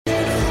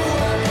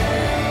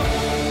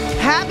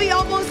Happy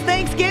almost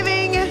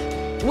Thanksgiving.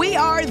 We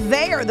are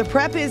there. The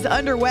prep is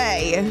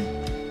underway.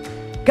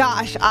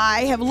 Gosh,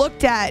 I have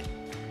looked at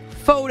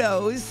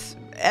photos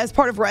as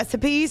part of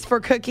recipes for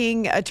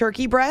cooking a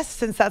turkey breast,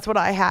 since that's what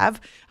I have.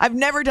 I've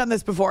never done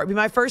this before. It'd be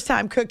my first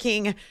time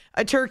cooking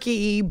a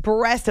turkey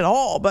breast at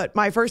all, but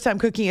my first time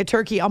cooking a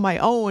turkey on my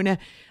own.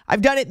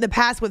 I've done it in the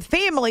past with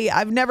family.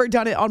 I've never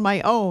done it on my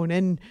own.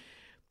 And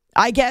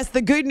I guess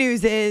the good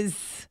news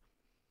is,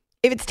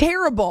 if it's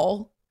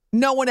terrible,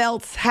 no one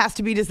else has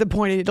to be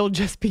disappointed. It'll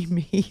just be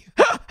me.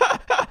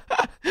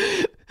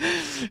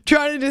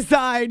 Trying to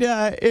decide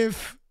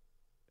if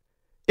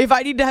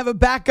I need to have a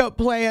backup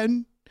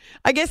plan.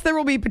 I guess there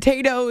will be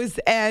potatoes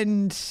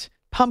and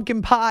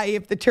pumpkin pie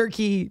if the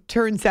turkey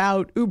turns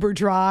out uber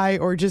dry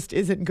or just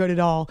isn't good at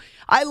all.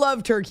 I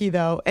love turkey,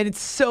 though, and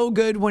it's so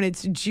good when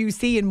it's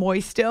juicy and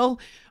moist still.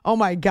 Oh,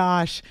 my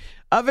gosh.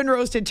 Oven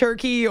roasted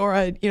turkey,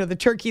 or the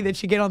turkey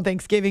that you get on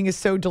Thanksgiving, is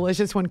so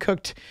delicious when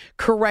cooked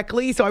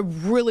correctly. So I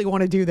really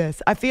want to do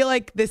this. I feel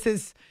like this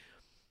is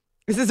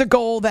a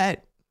goal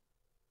that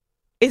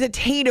is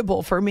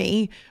attainable for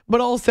me, but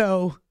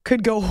also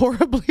could go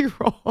horribly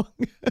wrong.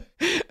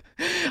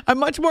 I'm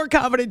much more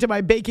confident in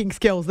my baking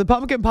skills. The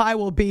pumpkin pie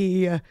will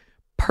be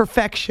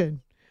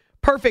perfection.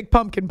 Perfect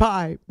pumpkin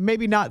pie.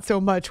 Maybe not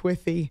so much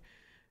with the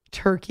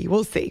turkey.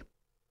 We'll see.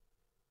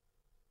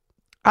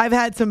 I've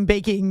had some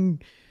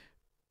baking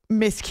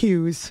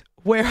miscues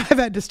where I've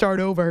had to start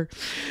over.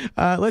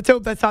 Let's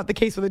hope that's not the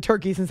case with a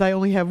turkey, since I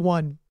only have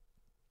one.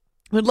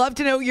 Would love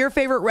to know your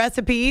favorite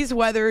recipes,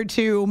 whether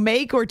to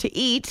make or to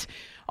eat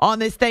on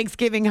this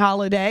Thanksgiving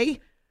holiday.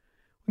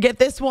 Get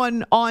this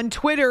one on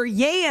Twitter.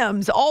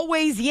 Yams,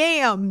 always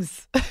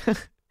yams.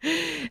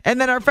 And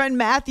then our friend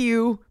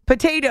Matthew,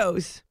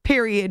 potatoes,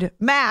 period.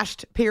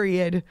 Mashed,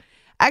 period.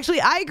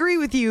 Actually, I agree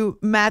with you,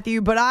 Matthew,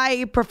 but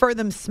I prefer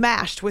them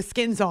smashed with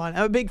skins on.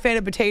 I'm a big fan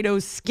of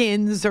potatoes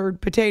skins, or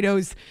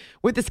potatoes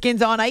with the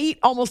skins on. I eat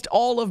almost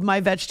all of my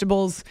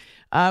vegetables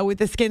with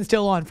the skin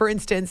still on. For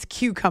instance,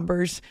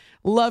 cucumbers.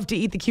 Love to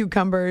eat the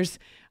cucumbers.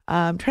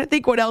 I'm trying to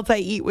think what else I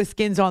eat with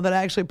skins on that I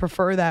actually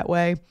prefer that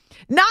way.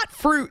 Not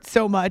fruit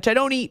so much. I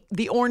don't eat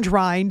the orange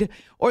rind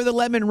or the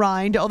lemon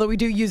rind, although we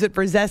do use it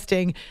for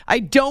zesting. I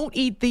don't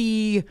eat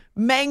the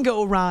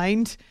mango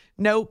rind.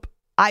 Nope.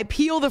 I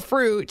peel the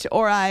fruit,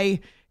 or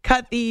I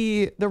cut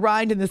the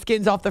rind and the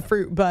skins off the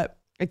fruit, but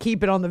I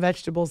keep it on the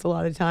vegetables a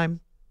lot of time.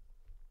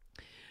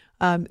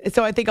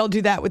 So I think I'll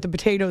do that with the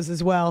potatoes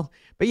as well.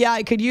 But yeah,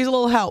 I could use a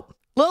little help.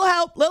 Little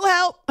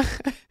help.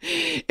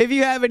 If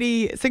you have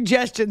any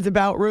suggestions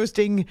about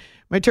roasting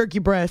my turkey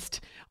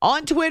breast.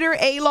 On Twitter,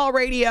 A-Law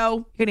Radio,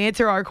 you can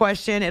answer our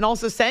question, and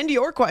also send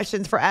your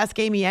questions for Ask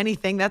Amy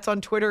Anything. That's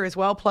on Twitter as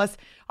well, plus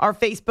our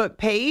Facebook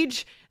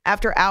page,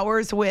 After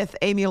Hours with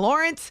Amy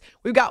Lawrence.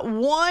 We've got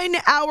 1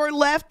 hour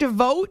left to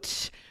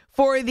vote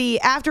for the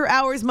After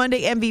Hours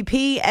Monday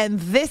MVP, and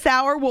this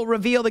hour will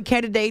reveal the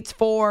candidates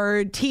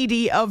for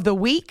TD of the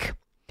Week.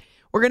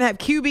 We're going to have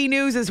QB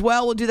news as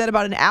well. We'll do that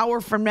about an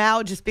hour from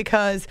now, just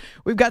because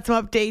we've got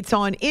some updates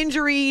on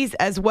injuries,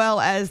 as well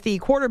as the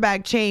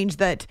quarterback change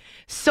that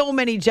so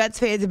many Jets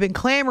fans have been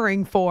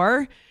clamoring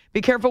for.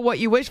 Be careful what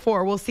you wish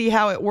for. We'll see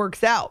how it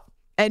works out.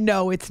 And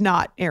no, it's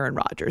not Aaron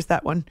Rodgers.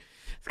 That one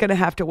is going to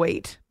have to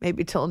wait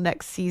maybe till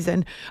next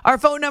season. Our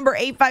phone number,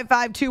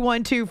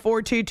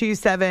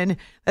 855-212-4227.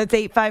 That's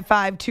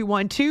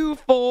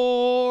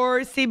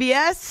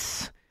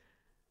 855-212-4CBS.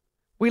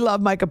 We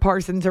love Micah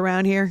Parsons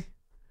around here.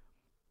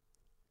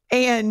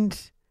 And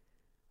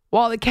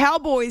while the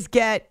Cowboys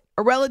get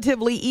a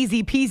relatively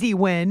easy peasy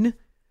win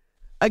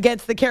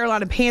against the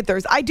Carolina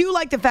Panthers, I do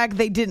like the fact that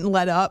they didn't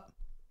let up.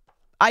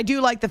 I do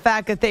like the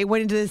fact that they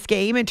went into this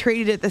game and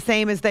treated it the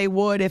same as they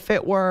would if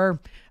it were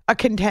a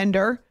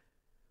contender.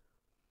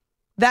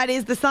 That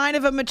is the sign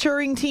of a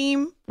maturing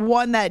team,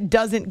 one that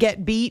doesn't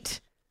get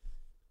beat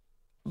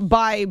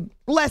by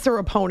lesser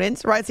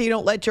opponents, right? So you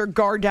don't let your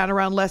guard down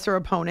around lesser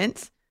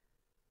opponents.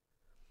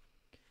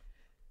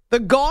 The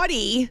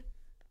gaudy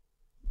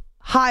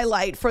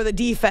highlight for the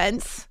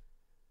defense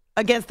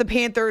against the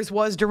Panthers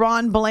was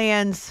Deron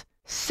Bland's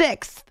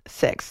sixth,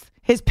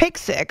 his pick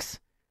six,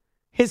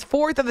 his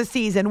fourth of the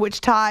season,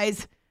 which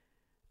ties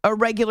a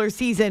regular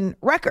season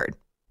record.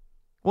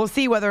 We'll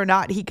see whether or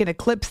not he can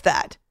eclipse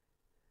that.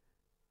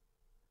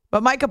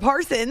 But Micah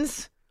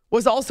Parsons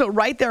was also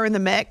right there in the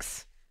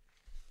mix.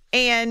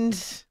 And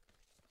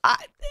I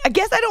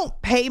guess I don't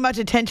pay much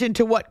attention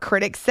to what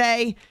critics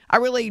say. I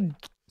really,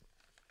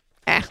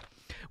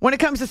 when it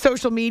comes to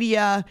social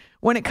media,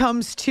 when it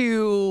comes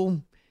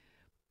to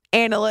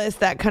analysts,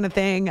 that kind of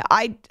thing,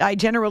 I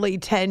generally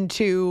tend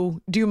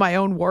to do my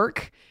own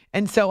work.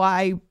 And so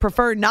I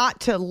prefer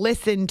not to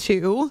listen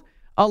to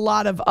a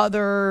lot of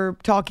other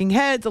talking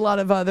heads, a lot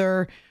of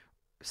other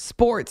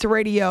sports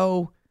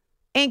radio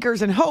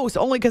anchors and hosts,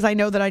 only because I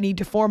know that I need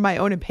to form my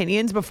own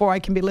opinions before I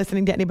can be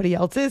listening to anybody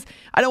else's.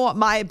 I don't want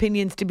my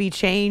opinions to be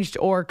changed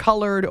or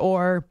colored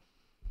or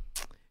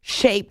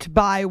shaped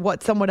by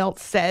what someone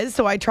else says.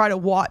 So I try to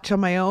watch on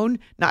my own.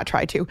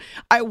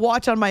 I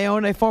watch on my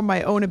own. I form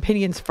my own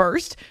opinions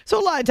first. So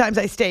a lot of times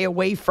I stay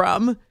away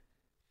from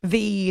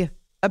the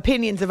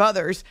opinions of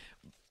others.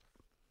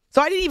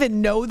 So I didn't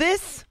even know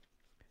this,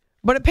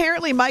 but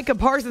apparently Micah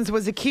Parsons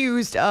was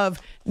accused of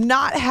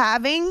not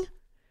having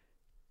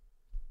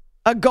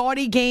a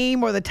gaudy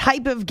game or the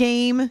type of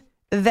game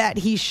that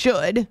he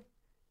should,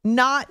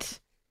 not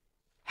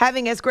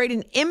having as great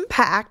an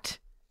impact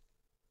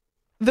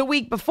the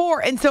week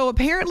before. And so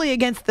apparently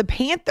against the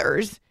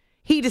Panthers,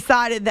 he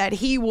decided that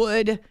he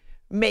would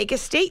make a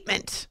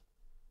statement.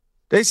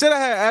 They said I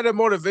had added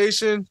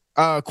motivation,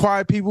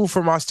 quiet people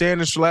for my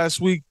standards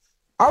last week.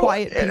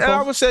 And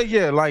I would say,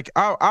 yeah, like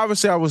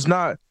obviously I was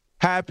not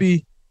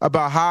happy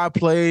about how I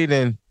played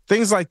and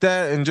things like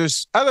that and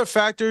just other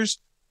factors.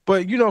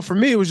 But, for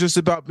me, it was just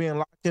about being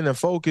locked in and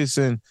focused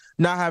and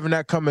not having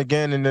that come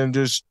again. And then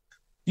just,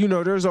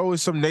 there's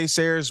always some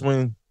naysayers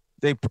when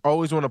they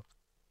always want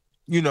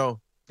to,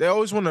 they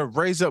always want to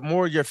raise up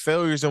more of your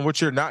failures and what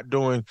you're not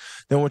doing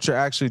than what you're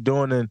actually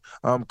doing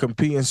and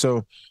competing.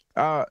 So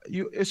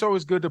it's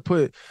always good to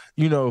put,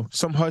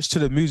 some hush to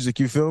the music.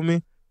 You feel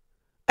me?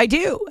 I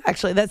do.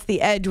 Actually, that's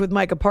the edge with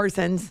Micah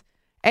Parsons.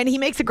 And he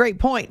makes a great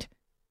point.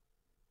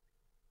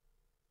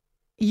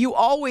 You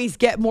always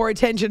get more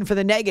attention for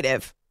the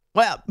negative.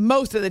 Well,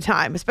 most of the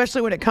time,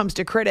 especially when it comes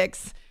to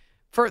critics,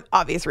 for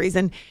obvious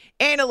reason.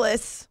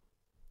 Analysts,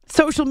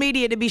 social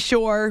media to be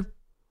sure,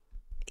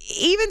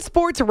 even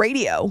sports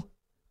radio.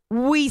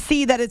 We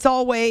see that it's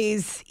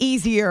always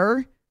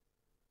easier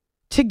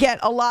to get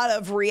a lot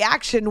of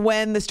reaction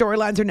when the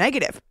storylines are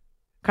negative,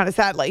 kind of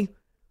sadly.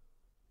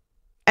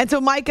 And so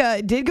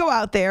Micah did go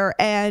out there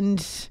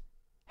and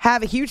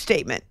have a huge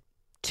statement.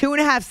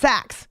 2.5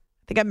 sacks.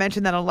 I think I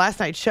mentioned that on last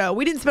night's show.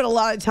 We didn't spend a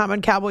lot of time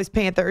on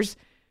Cowboys-Panthers,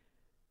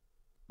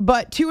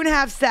 but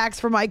 2.5 sacks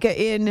for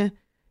Micah in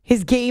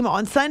his game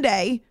on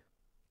Sunday,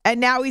 and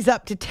now he's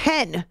up to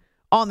 10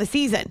 on the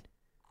season.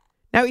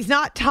 Now, he's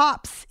not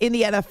tops in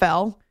the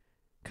NFL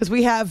because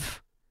we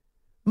have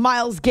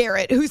Myles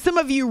Garrett, who some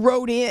of you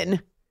wrote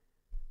in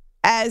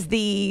as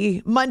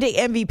the Monday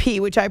MVP,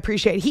 which I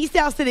appreciate. He's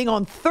now sitting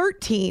on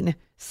 13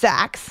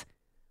 sacks,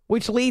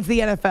 which leads the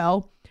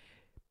NFL.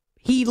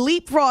 He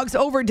leapfrogs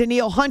over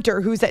Danielle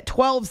Hunter, who's at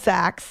 12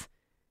 sacks.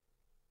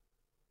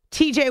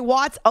 TJ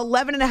Watt's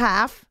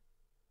 11.5.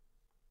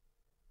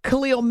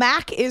 Khalil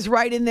Mack is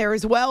right in there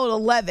as well at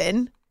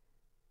 11.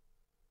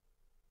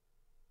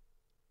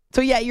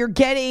 So, yeah, you're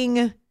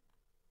getting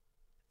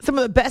some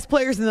of the best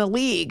players in the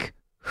league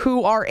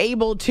who are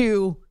able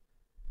to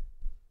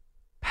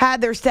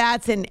pad their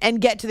stats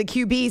and get to the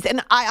QBs.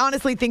 And I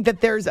honestly think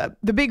that there's one of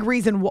the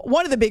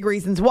big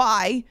reasons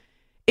why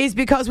is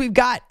because we've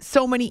got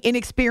so many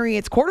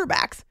inexperienced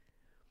quarterbacks.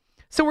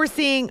 So we're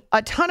seeing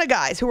a ton of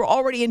guys who are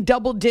already in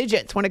double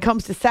digits when it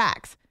comes to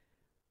sacks.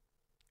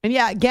 And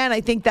yeah, again,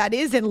 I think that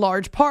is in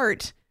large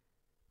part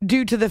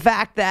due to the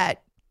fact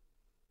that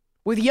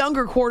with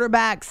younger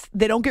quarterbacks,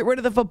 they don't get rid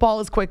of the football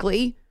as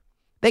quickly.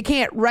 They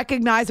can't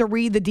recognize or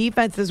read the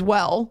defense as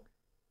well.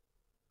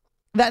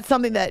 That's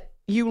something that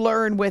you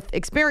learn with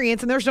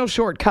experience, and there's no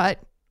shortcut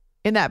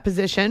in that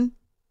position.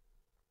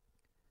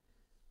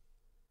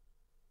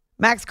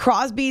 Max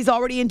Crosby's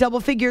already in double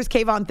figures.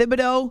 Kayvon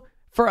Thibodeau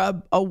for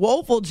a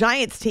woeful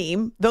Giants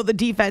team, though the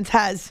defense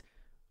has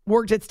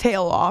worked its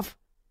tail off.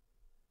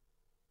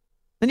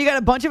 Then you got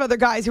a bunch of other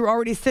guys who are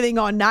already sitting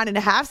on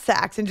 9.5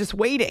 sacks and just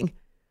waiting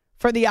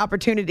for the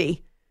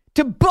opportunity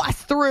to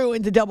bust through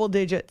into double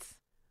digits.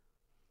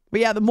 But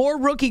yeah, the more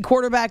rookie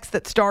quarterbacks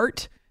that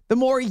start, the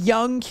more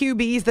young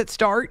QBs that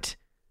start,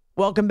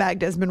 welcome back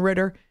Desmond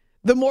Ridder,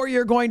 the more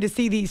you're going to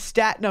see these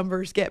stat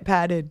numbers get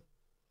padded.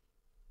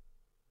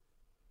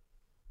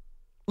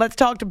 Let's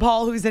talk to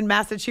Paul, who's in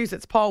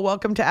Massachusetts. Paul,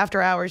 welcome to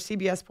After Hours,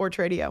 CBS Sports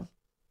Radio.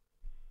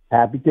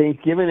 Happy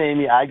Thanksgiving,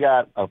 Amy. I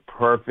got a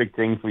perfect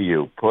thing for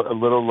you. Put a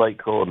little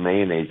light coat of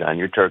mayonnaise on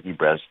your turkey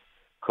breast,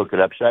 cook it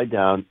upside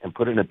down, and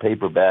put it in a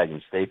paper bag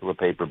and staple a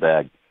paper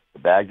bag. The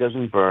bag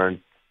doesn't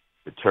burn.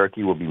 The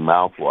turkey will be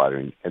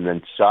mouth-watering. And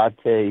then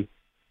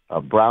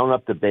brown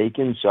up the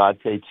bacon,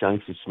 saute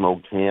chunks of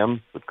smoked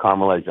ham with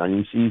caramelized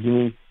onion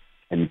seasoning,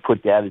 and you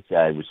put that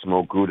aside with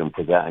smoked Gouda and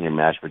put that on your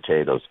mashed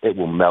potatoes. It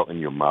will melt in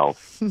your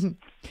mouth.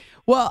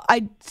 Well,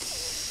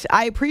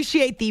 I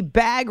appreciate the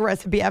bag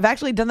recipe. I've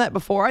actually done that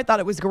before. I thought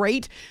it was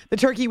great. The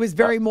turkey was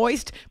very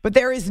moist, but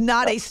there is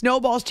not a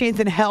snowball's chance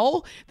in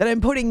hell that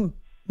I'm putting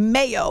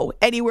mayo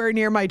anywhere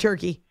near my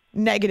turkey.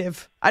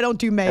 Negative. I don't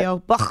do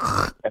mayo.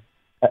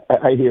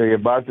 I hear you.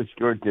 Martha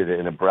Stewart did it,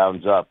 and it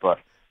browns up. But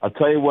I'll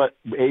tell you what,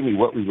 Amy,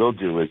 what we will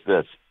do is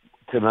this.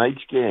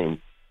 Tonight's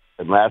game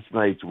and last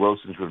night's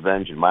Wilson's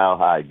Revenge and Mile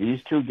High, these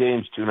two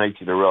games 2 nights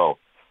in a row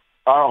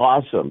are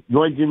awesome. The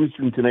only difference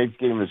from tonight's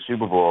game and the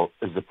Super Bowl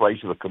is the price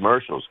of the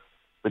commercials.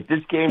 But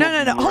this game...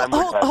 No.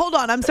 Hold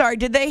on. I'm sorry.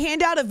 Did they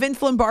hand out a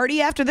Vince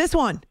Lombardi after this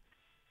one?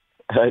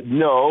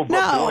 No.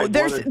 No,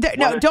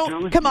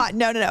 don't. Come on.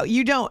 No.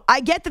 You don't.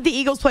 I get that the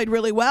Eagles played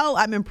really well.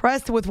 I'm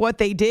impressed with what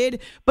they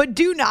did, but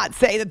do not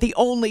say that the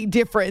only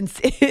difference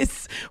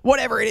is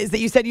whatever it is that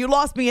you said. You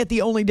lost me at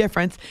the only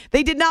difference.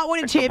 They did not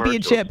win a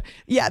championship.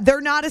 Yeah,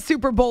 they're not a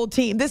Super Bowl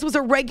team. This was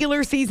a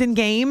regular season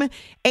game,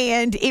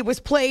 and it was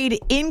played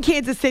in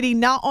Kansas City,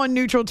 not on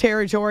neutral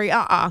territory.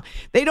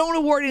 They don't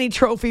award any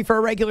trophy for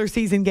a regular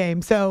season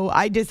game, so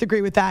I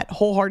disagree with that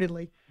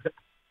wholeheartedly.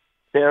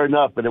 Fair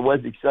enough, but it was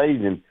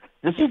exciting. And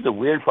this is the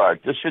weird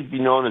part. This should be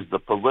known as the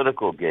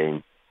political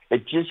game.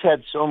 It just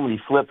had so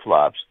many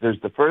flip-flops. There's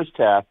the first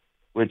half,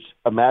 which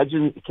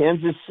imagine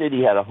Kansas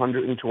City had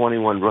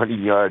 121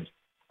 running yards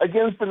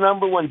against the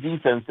number one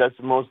defense. That's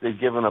the most they've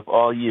given up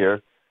all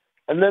year.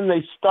 And then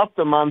they stuffed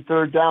them on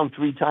third down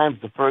 3 times.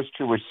 The first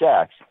 2 were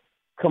sacks.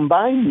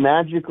 Combined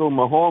magical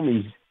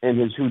Mahomes and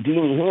his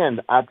Houdini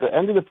hand at the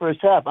end of the first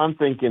half, I'm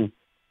thinking,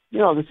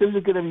 this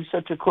isn't going to be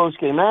such a close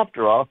game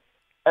after all.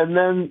 And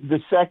then the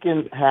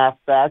second half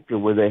factor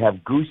where they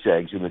have goose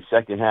eggs in the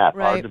second half.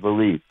 Right. Hard to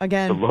believe.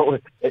 Again,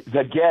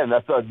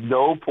 that's a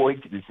no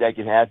point to the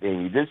second half,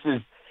 Amy. This is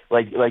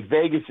like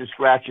Vegas is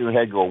scratching their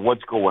head going,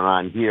 what's going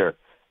on here?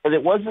 And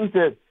it wasn't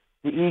that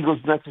the Eagles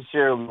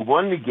necessarily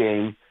won the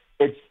game.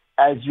 It's,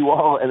 as you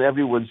all and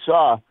everyone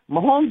saw,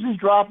 Mahomes is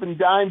dropping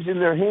dimes in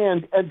their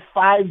hand and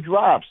 5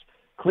 drops.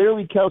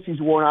 Clearly,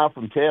 Kelsey's worn out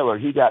from Taylor.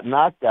 He got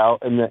knocked out,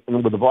 and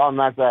with the ball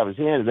knocked out of his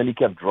hand, and then he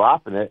kept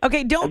dropping it.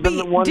 Okay, don't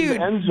be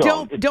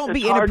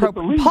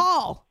inappropriate,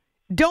 Paul.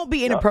 Don't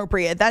be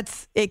inappropriate.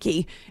 That's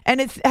icky, and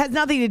it has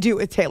nothing to do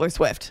with Taylor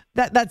Swift.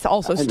 That's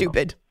also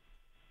stupid.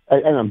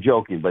 And I'm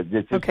joking, but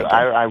it's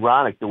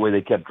ironic the way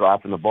they kept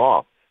dropping the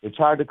ball. It's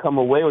hard to come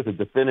away with a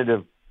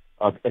definitive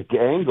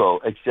angle,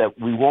 except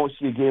we won't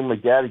see a game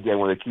like that again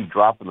where they keep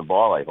dropping the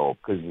ball, I hope,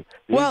 because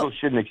the Eagles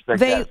shouldn't expect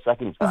that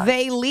second time.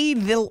 They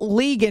lead the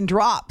league in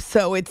drops,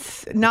 so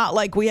it's not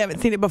like we haven't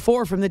seen it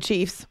before from the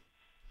Chiefs.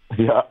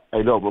 Yeah,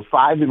 I know, but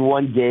 5 in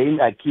one game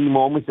at key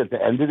moments at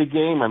the end of the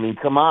game, I mean,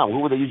 come on. Who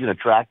were they using, a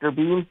tractor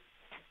beam?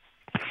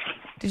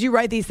 Did you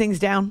write these things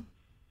down?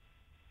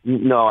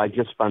 No, I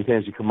just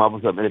spontaneously come up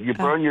with them. And if you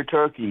burn your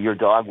turkey, your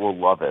dog will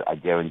love it, I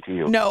guarantee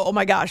you. No, oh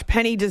my gosh,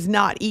 Penny does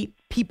not eat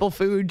people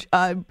food.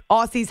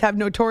 Aussies have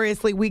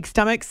notoriously weak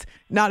stomachs.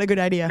 Not a good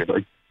idea.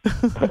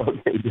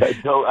 Okay,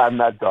 no, I'm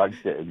not dog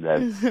sitting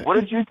then.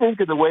 What did you think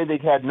of the way they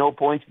had no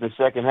points in the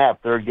second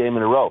half, 3rd game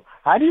in a row?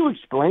 How do you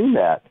explain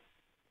that?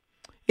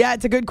 Yeah,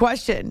 it's a good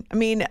question. I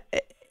mean,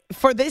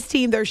 for this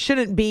team, there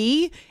shouldn't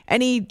be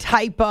any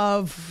type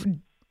of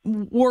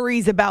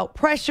worries about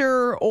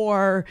pressure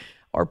or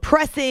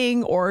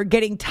pressing or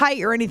getting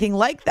tight or anything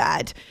like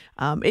that.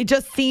 It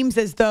just seems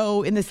as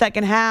though in the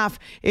second half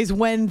is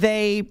when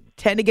they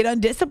tend to get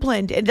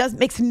undisciplined. It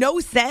makes no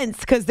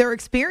sense because they're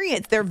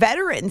experienced. They're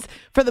veterans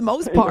for the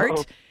most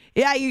part.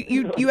 Yeah,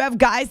 you have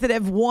guys that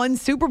have won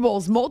Super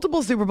Bowls,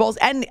 multiple Super Bowls,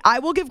 and I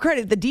will give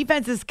credit. The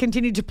defenses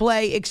continue to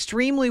play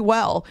extremely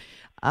well.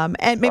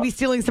 And maybe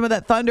stealing some of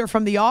that thunder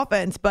from the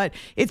offense. But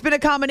it's been a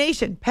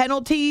combination.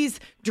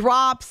 Penalties,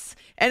 drops,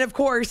 and, of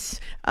course,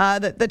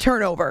 the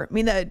turnover. I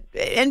mean,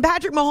 and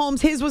Patrick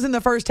Mahomes, his was in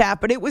the first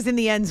half, but it was in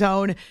the end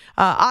zone.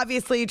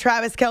 Obviously,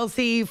 Travis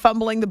Kelce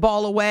fumbling the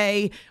ball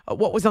away,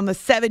 what was on the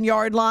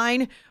 7-yard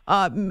line.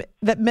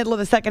 That middle of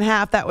the second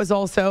half, that was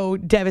also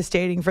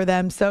devastating for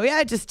them. So,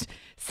 yeah, it just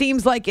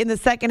seems like in the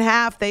second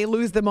half, they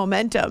lose the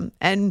momentum.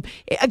 And,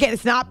 again,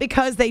 it's not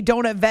because they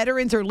don't have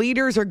veterans or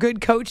leaders or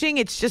good coaching.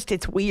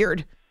 It's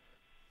weird.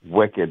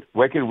 Wicked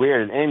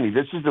weird. And, Amy,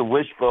 this is the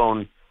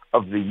wishbone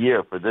of the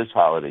year for this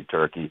holiday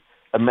turkey.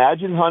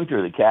 Imagine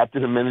Hunter, the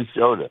captain of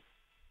Minnesota.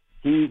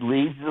 He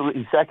leads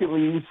the second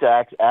leading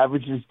sacks,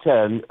 averages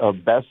 10,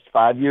 best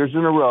 5 years in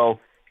a row.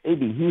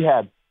 Maybe he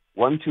had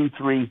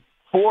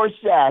 4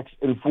 sacks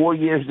in 4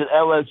 years at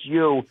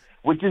LSU,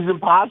 which is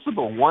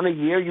impossible. 1 a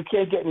year, you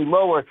can't get any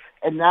lower,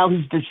 and now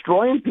he's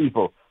destroying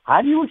people.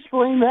 How do you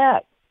explain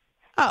that?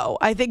 Oh,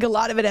 I think a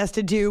lot of it has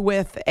to do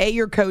with A,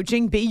 your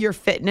coaching, B, your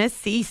fitness,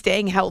 C,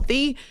 staying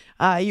healthy.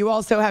 You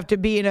also have to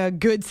be in a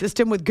good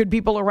system with good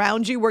people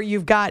around you where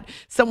you've got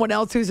someone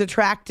else who's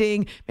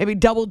attracting maybe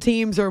double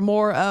teams or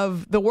more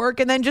of the work,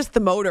 and then just the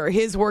motor,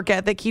 his work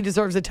ethic. He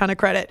deserves a ton of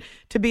credit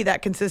to be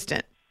that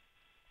consistent.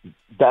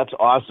 That's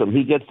awesome.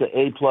 He gets the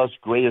A+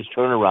 greatest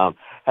turnaround.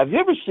 Have you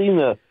ever seen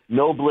the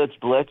no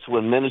blitz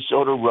when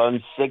Minnesota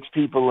runs 6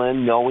 people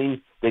in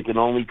knowing they can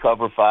only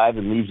cover 5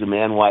 and leaves a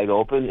man wide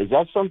open? Is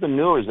that something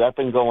new or has that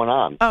been going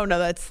on? Oh, no,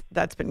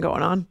 that's been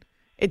going on.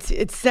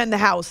 It's send the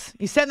house.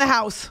 You send the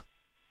house.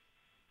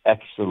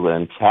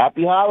 Excellent.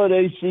 Happy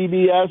holidays,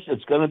 CBS.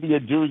 It's going to be a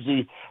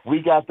doozy. We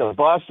got the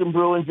Boston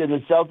Bruins and the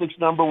Celtics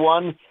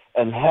 #1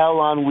 and hell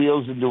on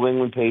wheels the New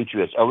England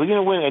Patriots. Are we going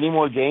to win any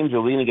more games or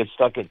are we going to get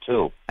stuck at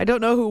 2? I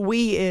don't know who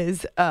we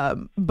is,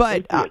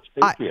 but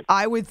Patriots.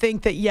 I would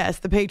think that, yes,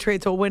 the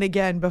Patriots will win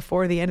again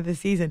before the end of the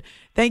season.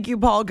 Thank you,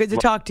 Paul. Good to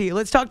talk to you.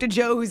 Let's talk to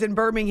Joe, who's in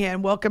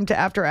Birmingham. Welcome to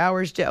After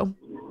Hours, Joe.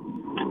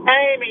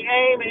 Amy,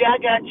 I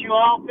got you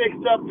all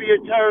fixed up for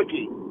your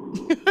turkey.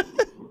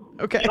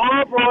 Okay.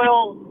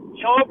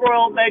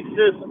 Charbroil makes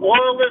this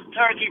oilless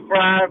turkey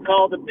fryer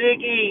called the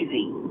Big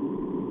Easy.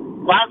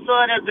 My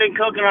son has been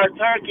cooking our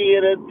turkey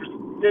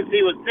since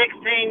he was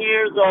 16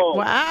 years old.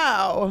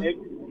 Wow.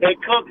 It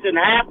cooks in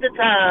half the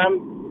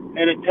time,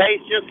 and it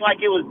tastes just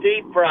like it was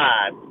deep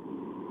fried.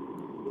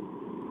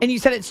 And you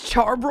said it's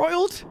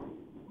charbroiled?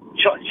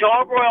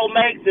 Charbroil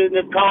makes it, and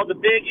it's called the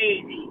Big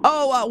Easy.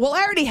 Oh, well,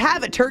 I already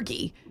have a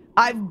turkey.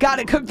 I've got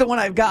to cook the one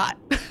I've got.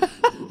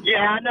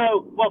 Yeah, I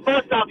know. Well,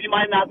 first off, you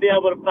might not be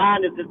able to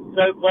find it. It's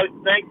so close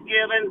to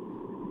Thanksgiving,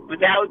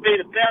 but that would be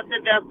the best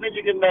investment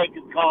you can make.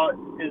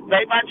 It's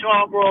made by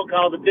Charbroil,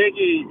 called the Big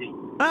Easy.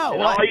 Oh,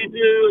 and all you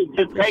do is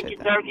just take your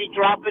turkey,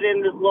 drop it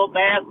in this little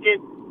basket,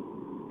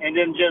 and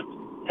then just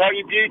turn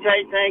your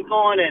butane tank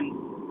on, and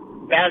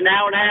about an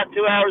hour and a half,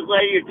 2 hours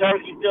later, your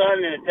turkey's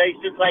done, and it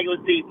tastes just like it was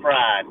deep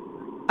fried.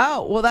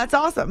 Oh, well, that's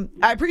awesome.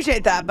 I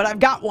appreciate that, but I've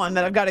got one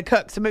that I've got to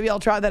cook, so maybe I'll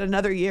try that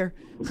another year.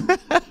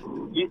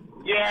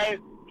 Yeah,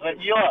 but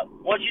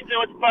once you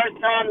do it the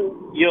first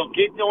time, you'll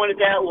keep doing it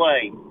that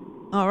way.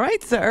 All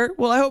right, sir.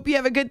 Well, I hope you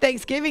have a good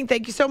Thanksgiving.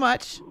 Thank you so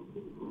much.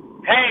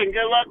 Hey, and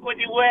good luck with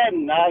your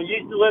wedding. I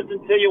used to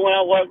listen to you when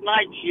I worked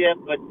night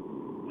shift, but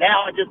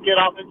now I just get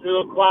off at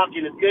 2 o'clock,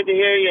 and it's good to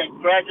hear you, and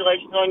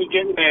congratulations on you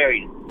getting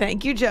married.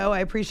 Thank you, Joe. I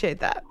appreciate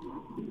that.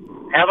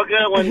 Have a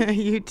good one.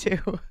 You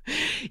too.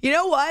 You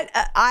know what?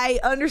 I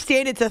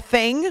understand it's a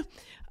thing.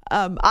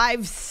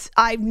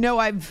 I know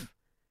I've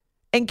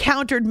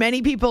encountered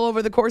many people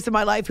over the course of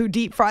my life who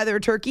deep fry their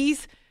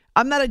turkeys.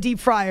 I'm not a deep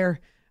fryer.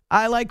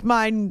 I like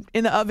mine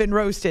in the oven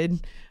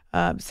roasted.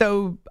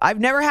 So I've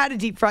never had a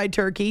deep fried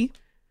turkey.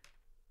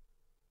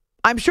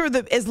 I'm sure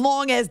that as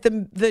long as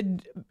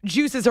the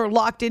juices are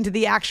locked into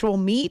the actual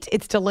meat,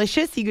 it's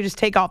delicious. You can just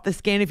take off the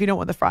skin if you don't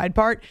want the fried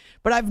part.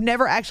 But I've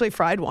never actually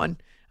fried one.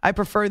 I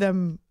prefer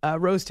them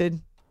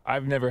roasted.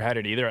 I've never had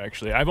it either,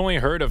 actually. I've only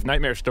heard of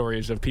nightmare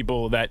stories of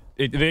people that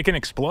they can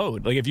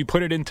explode. Like if you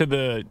put it into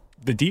the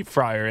deep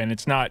fryer and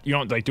it's not, you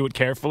don't like do it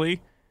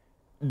carefully,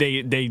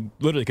 they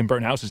literally can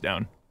burn houses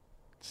down.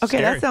 It's okay,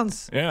 scary. That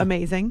sounds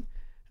amazing.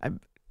 I'm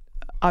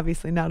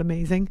obviously not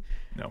amazing.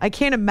 No. I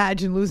can't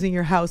imagine losing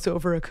your house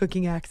over a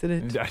cooking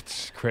accident.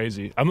 That's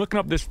crazy. I'm looking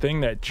up this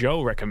thing that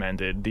Joe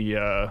recommended,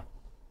 the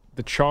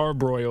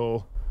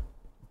Charbroil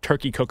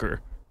turkey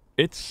cooker.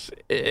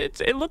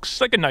 It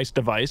looks like a nice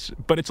device,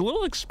 but it's a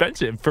little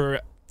expensive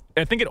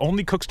I think it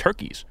only cooks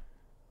turkeys.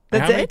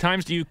 That's How many it?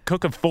 times do you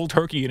cook a full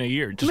turkey in a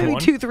year? Just Maybe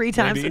one? 2-3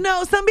 times. Maybe?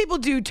 No, some people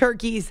do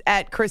turkeys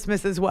at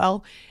Christmas as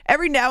well.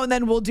 Every now and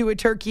then we'll do a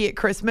turkey at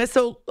Christmas.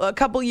 So a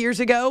couple years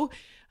ago,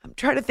 I'm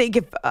trying to think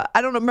if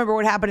I don't remember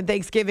what happened at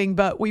Thanksgiving,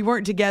 but we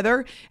weren't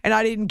together and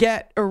I didn't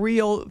get a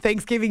real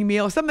Thanksgiving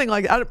meal, something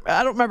like that.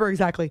 I don't remember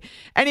exactly.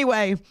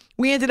 Anyway,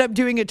 we ended up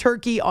doing a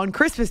turkey on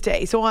Christmas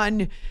Day. So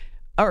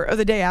or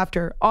the day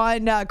after.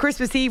 On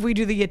Christmas Eve, we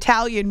do the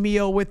Italian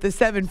meal with the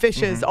 7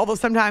 fishes, although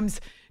sometimes,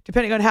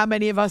 depending on how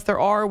many of us there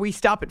are, we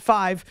stop at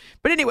 5.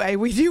 But anyway,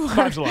 we do.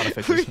 5's a lot of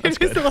fishes. That's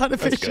good. It's a lot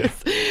of fishes,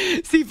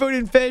 seafood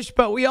and fish.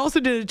 But we also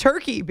did a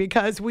turkey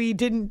because we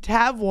didn't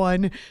have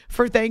one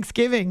for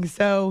Thanksgiving.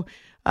 So,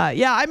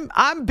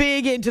 I'm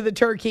big into the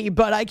turkey,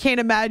 but I can't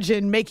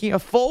imagine making a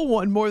full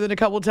one more than a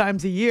couple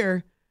times a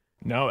year.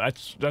 No,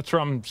 that's where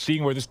I'm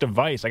seeing where this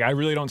device, like I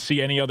really don't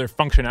see any other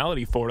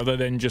functionality for it other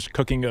than just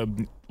cooking a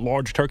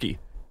large turkey,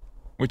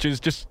 which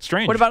is just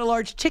strange. What about a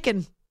large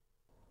chicken?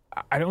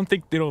 I don't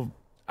think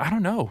I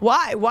don't know.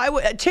 Why? Why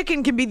would a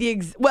chicken can be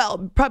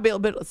probably a little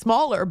bit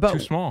smaller, but too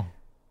small.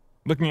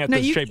 Looking at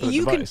the shape of the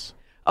device.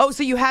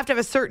 So you have to have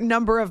a certain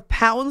number of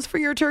pounds for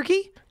your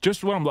turkey?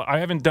 Just what I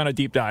haven't done a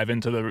deep dive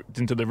into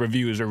the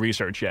reviews or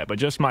research yet, but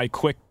just my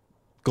quick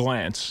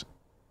glance.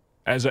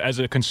 As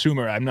a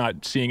consumer, I'm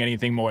not seeing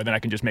anything more than I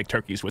can just make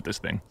turkeys with this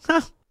thing.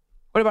 Huh.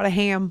 What about a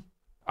ham?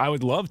 I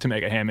would love to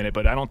make a ham in it,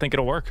 but I don't think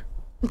it'll work.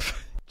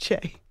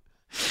 Jay,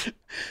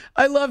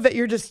 I love that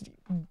you're just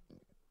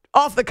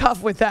off the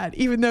cuff with that,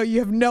 even though you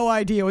have no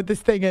idea what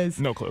this thing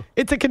is. No clue.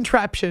 It's a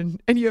contraption,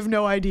 and you have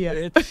no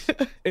idea.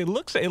 It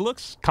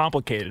looks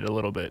complicated a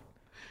little bit.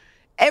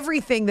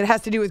 Everything that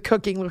has to do with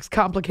cooking looks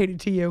complicated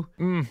to you.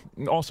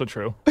 Also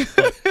true.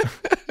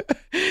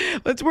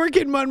 Let's work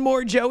in one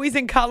more. Joey's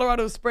in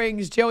Colorado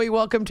Springs. Joey,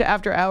 welcome to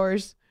After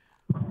Hours.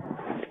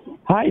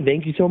 Hi,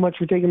 thank you so much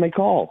for taking my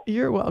call.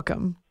 You're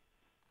welcome.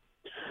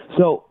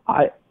 So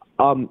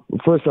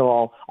first of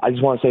all, I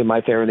just want to say my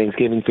favorite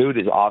Thanksgiving food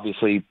is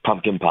obviously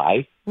pumpkin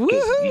pie. Woohoo!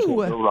 You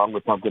can't go wrong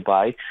with pumpkin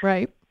pie.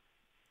 Right.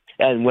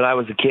 And when I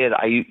was a kid,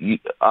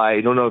 I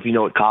don't know if you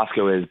know what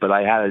Costco is, but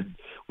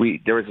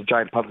there was a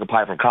giant pumpkin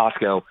pie from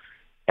Costco.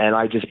 And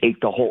I just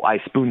I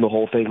spooned the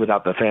whole thing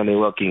without the family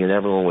looking, and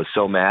everyone was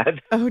so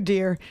mad. Oh,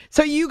 dear.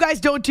 So you guys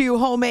don't do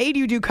homemade?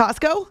 You do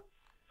Costco?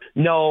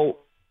 No,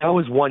 that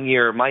was one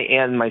year. My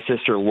aunt and my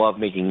sister love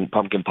making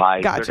pumpkin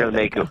pie. Gotcha, They're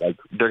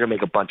gonna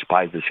make a bunch of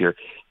pies this year.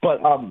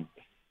 But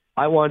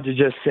I wanted to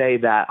just say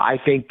that I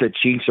think the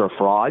Chiefs are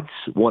frauds,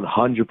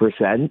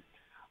 100%,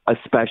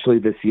 especially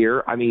this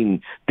year. I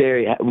mean,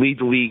 they lead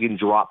the league in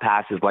drop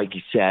passes, like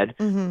you said.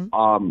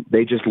 Mm-hmm.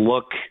 They just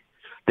look.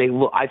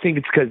 I think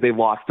it's because they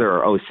lost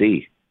their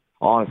OC,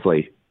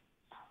 honestly.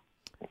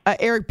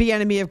 Eric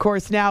Bieniemy, of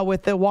course, now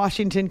with the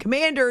Washington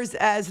Commanders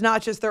as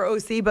not just their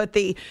OC, but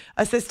the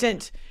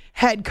assistant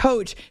head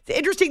coach. It's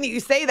interesting that you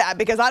say that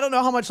because I don't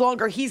know how much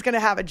longer he's going to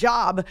have a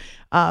job.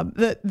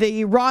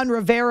 The Ron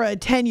Rivera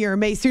tenure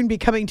may soon be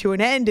coming to an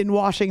end in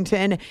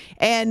Washington,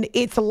 and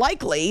it's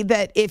likely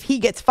that if he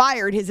gets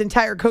fired, his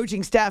entire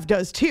coaching staff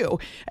does too.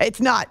 It's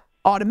not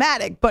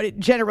automatic, but it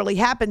generally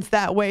happens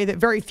that way, that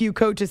very few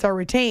coaches are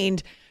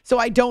retained. So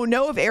I don't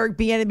know if Eric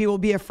Bieniemy will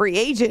be a free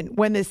agent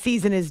when this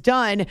season is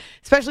done,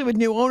 especially with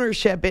new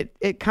ownership.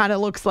 It kind of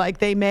looks like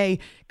they may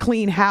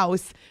clean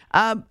house.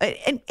 And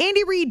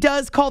Andy Reid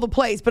does call the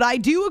plays, but I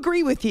do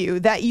agree with you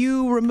that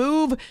you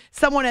remove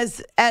someone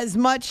with as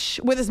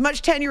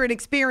much tenure and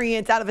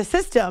experience out of a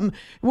system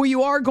where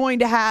you are going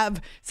to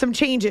have some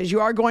changes. You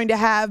are going to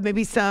have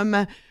maybe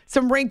some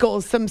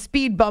wrinkles, some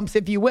speed bumps,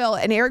 if you will.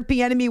 And Eric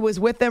Bieniemy was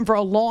with them for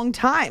a long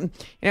time.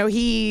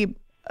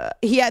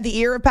 He had the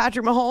ear of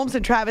Patrick Mahomes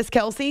and Travis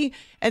Kelce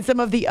and some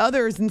of the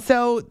others. And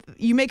so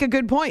you make a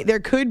good point. There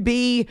could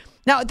be,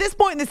 now at this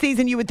point in the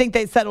season, you would think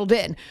they'd settled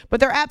in, but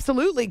there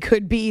absolutely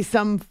could be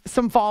some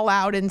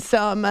fallout and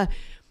some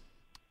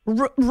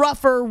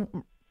rougher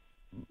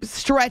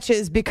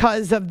stretches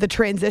because of the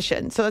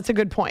transition. So that's a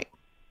good point.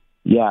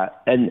 Yeah.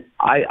 And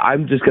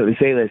I'm just going to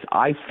say this.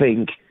 I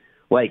think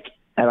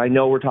and I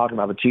know we're talking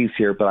about the Chiefs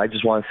here, but I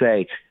just want to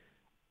say,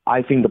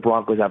 I think the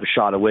Broncos have a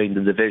shot at winning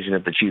the division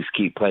if the Chiefs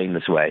keep playing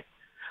this way.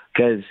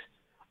 Because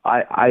I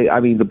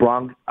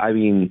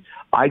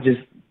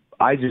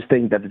just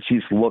think that the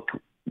Chiefs look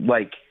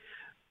like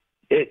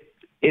it.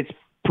 It's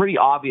pretty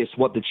obvious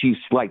what the Chiefs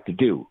like to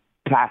do: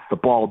 pass the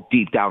ball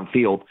deep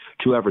downfield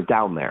to whoever's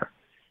down there,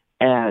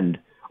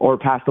 or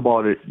pass the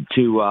ball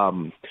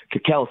to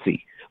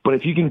Kelce. But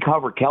if you can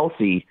cover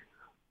Kelce,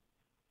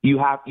 you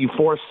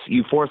force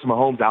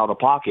Mahomes out of the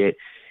pocket.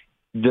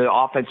 The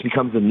offense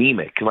becomes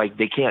anemic.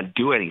 They can't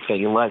do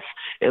anything unless,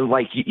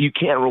 you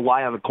can't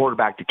rely on the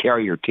quarterback to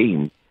carry your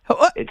team.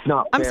 It's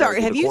not fair. I'm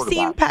sorry. Have you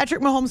seen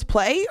Patrick Mahomes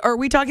play? Or are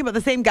we talking about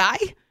the same guy?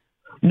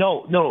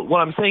 No. What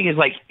I'm saying is,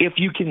 if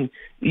you can,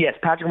 yes,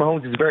 Patrick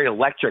Mahomes is very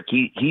electric.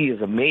 He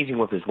is amazing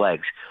with his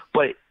legs.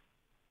 But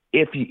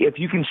if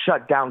you can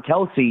shut down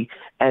Kelce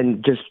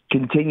and just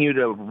continue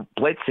to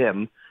blitz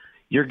him,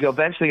 you're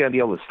eventually going to be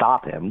able to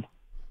stop him.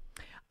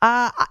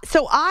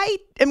 So I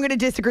am going to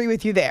disagree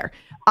with you there.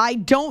 I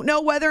don't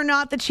know whether or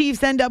not the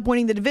Chiefs end up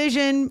winning the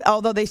division,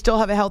 although they still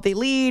have a healthy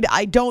lead.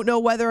 I don't know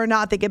whether or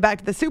not they get back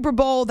to the Super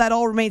Bowl. That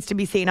all remains to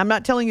be seen. I'm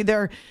not telling you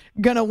they're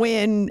going to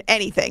win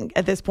anything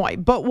at this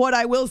point. But what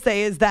I will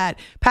say is that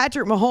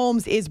Patrick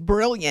Mahomes is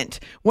brilliant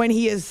when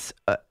he is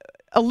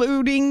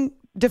eluding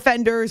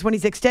defenders, when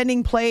he's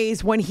extending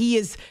plays, when he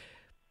is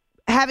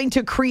having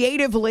to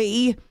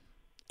creatively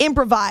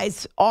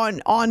improvise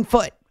on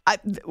foot.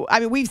 I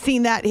mean, we've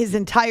seen that his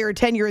entire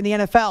tenure in the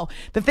NFL.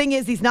 The thing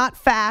is, he's not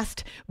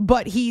fast,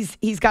 but he's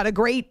got a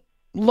great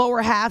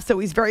lower half, so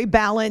he's very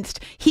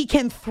balanced. He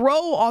can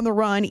throw on the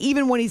run,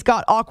 even when he's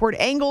got awkward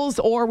angles,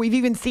 or we've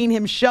even seen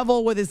him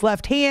shovel with his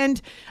left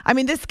hand. I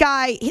mean, this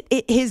guy,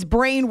 his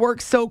brain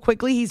works so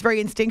quickly. He's very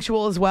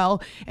instinctual as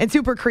well and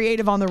super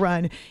creative on the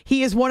run.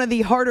 He is one of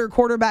the harder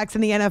quarterbacks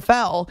in the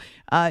NFL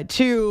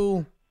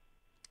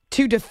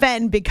to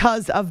defend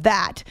because of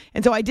that.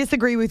 And so I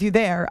disagree with you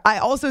there. I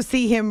also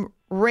see him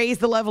raise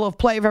the level of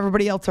play of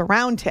everybody else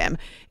around him.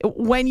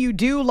 When you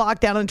do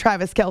lock down on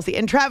Travis Kelce,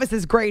 and Travis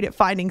is great at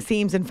finding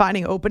seams and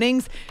finding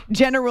openings,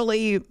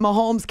 generally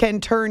Mahomes can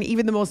turn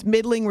even the most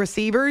middling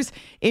receivers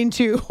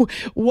into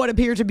what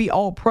appear to be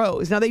all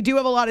pros. Now, they do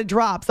have a lot of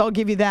drops, I'll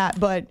give you that,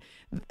 but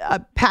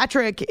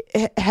Patrick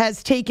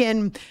has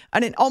taken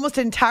an almost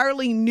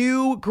entirely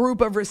new group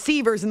of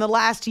receivers in the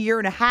last year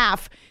and a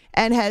half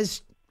and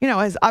has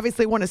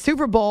obviously won a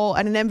Super Bowl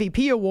and an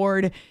MVP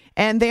award,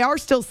 and they are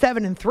still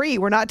 7-3.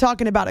 We're not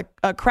talking about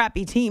a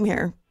crappy team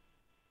here.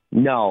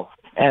 No,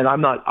 and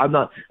I'm not,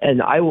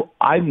 and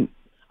I'm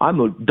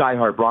a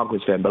diehard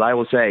Broncos fan, but I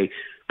will say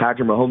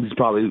Patrick Mahomes is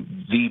probably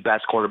the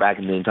best quarterback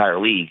in the entire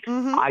league.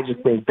 Mm-hmm. I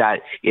just think that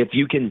if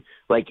you can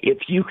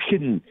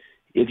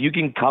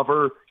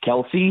cover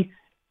Kelce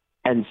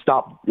and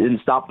stop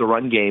the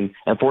run game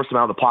and force him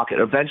out of the pocket,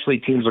 eventually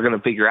teams are going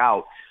to figure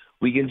out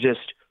we can just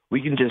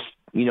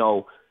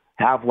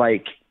have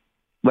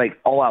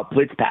all out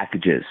blitz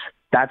packages.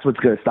 That's what's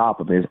going to stop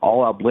them, is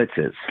all out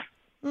blitzes.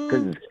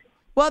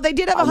 Well, they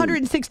did have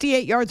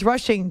 168 yards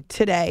rushing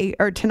tonight.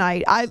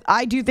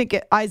 I do think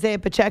Isaiah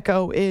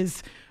Pacheco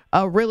is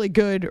a really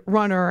good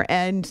runner,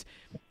 and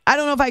I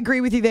don't know if I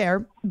agree with you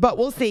there, but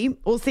we'll see.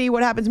 We'll see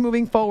what happens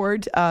moving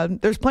forward.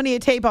 There's plenty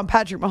of tape on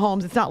Patrick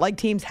Mahomes. It's not like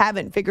teams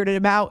haven't figured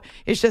him out.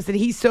 It's just that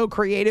he's so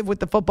creative with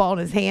the football in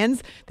his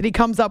hands that he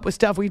comes up with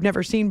stuff we've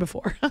never seen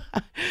before.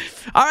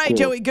 All right, cool.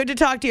 Joey, good to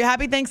talk to you.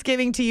 Happy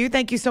Thanksgiving to you.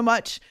 Thank you so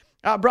much.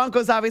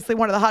 Broncos, obviously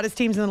one of the hottest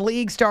teams in the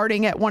league,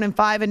 starting at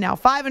 1-5 and now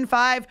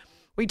 5-5.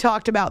 We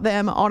talked about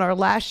them on our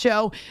last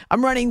show.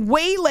 I'm running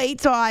way late,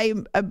 so I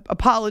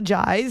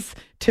apologize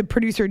to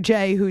producer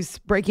Jay, who's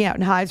breaking out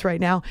in hives right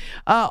now.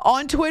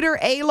 On Twitter,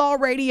 A-Law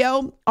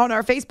Radio. On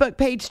our Facebook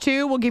page,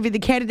 too, we'll give you the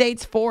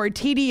candidates for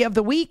TD of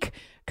the Week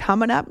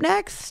coming up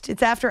next.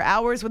 It's After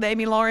Hours with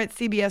Amy Lawrence,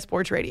 CBS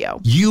Sports Radio.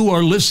 You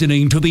are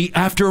listening to the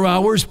After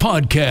Hours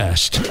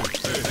podcast.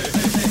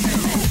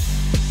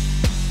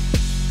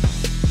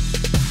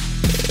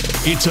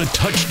 It's a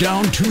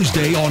Touchdown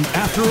Tuesday on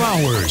After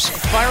Hours.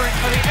 Firing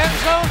for the end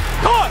zone.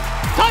 Caught!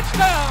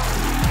 Touchdown!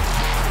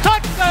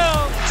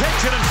 Touchdown!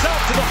 Takes it himself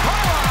to the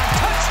pylon.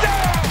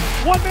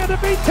 Touchdown! One man to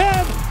beat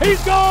 10.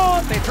 He's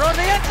gone. They throw in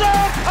the end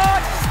zone.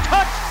 Caught!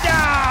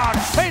 Touchdown!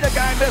 Hey, the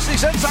guy missed.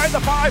 He's inside the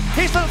 5.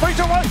 He's to the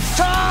 3-2-1.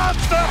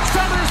 Touchdown!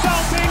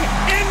 Somersaulting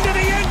into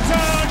the end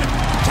zone.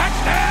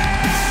 Touchdown!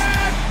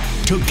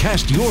 To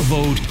cast your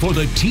vote for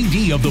the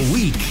TD of the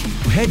week,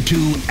 head to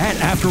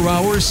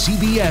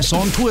 @AfterHoursCBS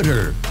on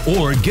Twitter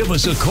or give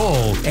us a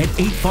call at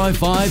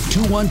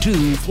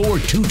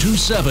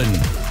 855-212-4227.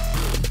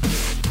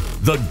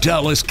 The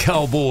Dallas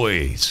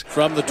Cowboys.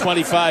 From the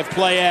 25,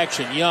 play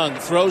action. Young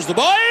throws the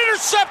ball.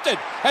 Intercepted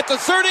at the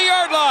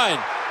 30-yard line.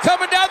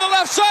 Coming down the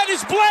left side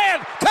is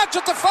Bland. Touch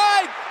at the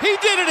 5. He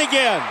did it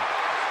again.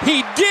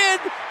 He did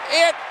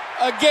it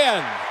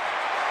again.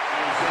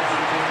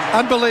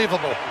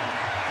 Unbelievable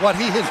what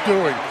he is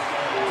doing.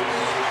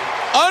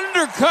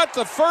 Undercut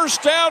the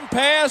first down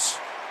pass,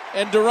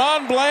 and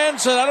Deron Bland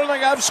said, I don't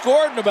think I've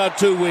scored in about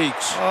 2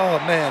 weeks.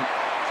 Oh, man.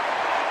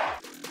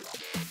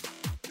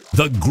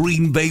 The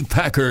Green Bay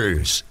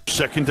Packers.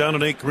 2nd down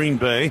and 8, Green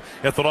Bay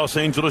at the Los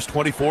Angeles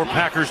 24.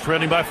 Packers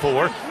trailing by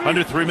 4.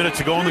 Under 3 minutes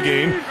to go in the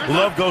game.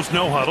 Love goes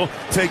no huddle.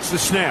 Takes the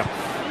snap.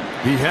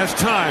 He has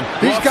time.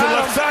 He's got the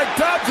left side.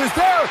 Dobbs is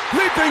there.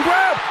 Leaping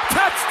grab.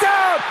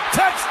 Touchdown.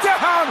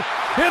 Touchdown.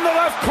 In the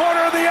left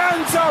corner of the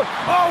end zone.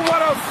 Oh,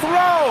 what a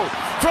throw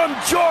from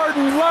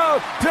Jordan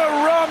Love to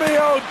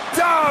Romeo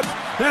Dobbs.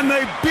 And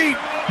they beat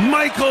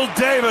Michael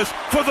Davis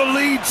for the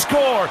lead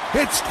score.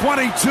 It's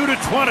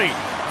 22-20.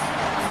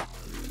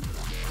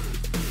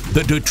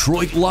 The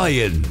Detroit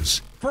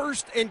Lions.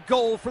 1st and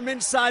goal from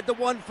inside the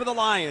 1 for the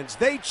Lions.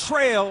 They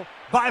trail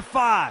by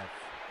 5.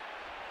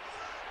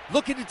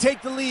 Looking to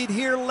take the lead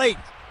here late.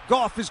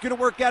 Goff is going to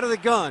work out of the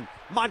gun.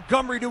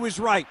 Montgomery to his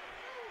right.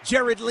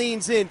 Jared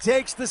leans in,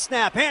 takes the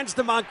snap, hands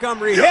to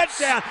Montgomery, head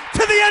down to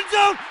the end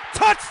zone.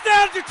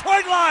 Touchdown,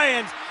 Detroit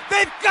Lions.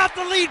 They've got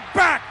the lead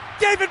back.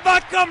 David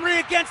Montgomery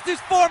against his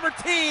former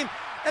team.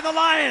 And the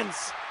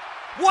Lions,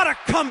 what a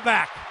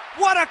comeback.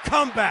 What a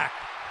comeback.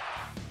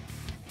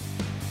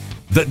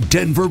 The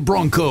Denver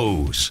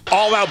Broncos.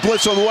 All out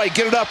blitz on the way.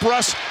 Get it up,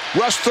 Russ.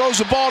 Russ throws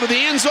the ball to the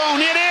end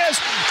zone. It is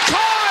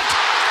caught.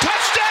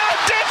 Touchdown,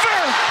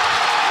 Denver.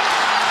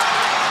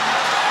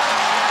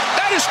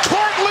 That is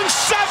Cortland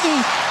Sutton.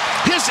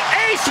 His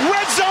 8th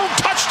red zone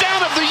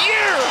touchdown of the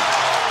year.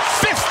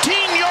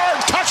 15-yard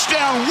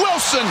touchdown,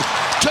 Wilson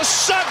to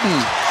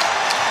Sutton.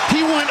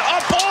 He went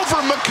up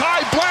over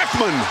Mekhi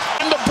Blackman.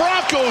 And the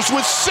Broncos,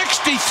 with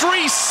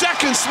 63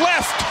 seconds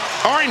left,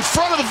 are in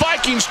front of the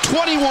Vikings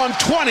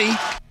 21-20.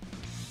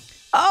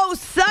 Oh,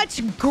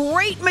 such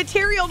great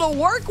material to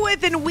work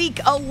with in Week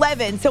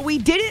 11. So we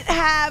didn't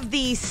have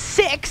the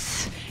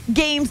 6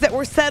 games that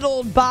were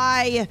settled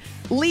by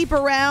leap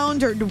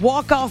around or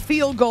walk-off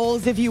field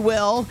goals, if you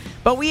will.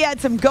 But we had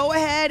some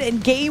go-ahead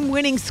and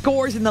game-winning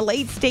scores in the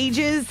late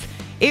stages.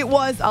 It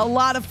was a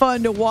lot of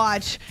fun to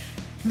watch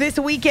this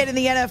weekend in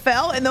the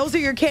NFL, and those are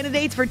your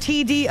candidates for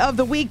TD of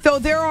the week, though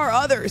there are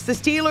others. The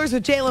Steelers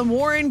with Jaylen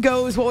Warren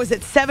goes,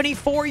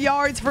 74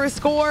 yards for a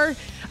score.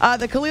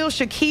 The Khalil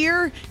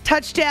Shakir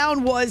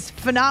touchdown was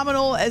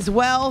phenomenal as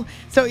well.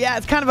 So, yeah,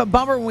 it's kind of a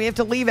bummer when we have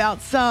to leave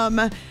out some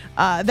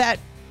that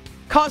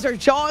cause our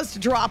jaws to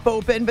drop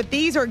open. But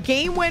these are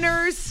game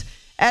winners,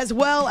 as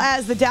well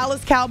as the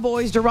Dallas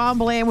Cowboys, Deron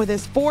Bland with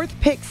his 4th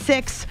pick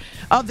 6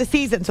 of the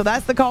season. So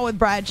that's the call with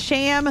Brad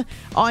Sham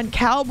on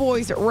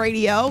Cowboys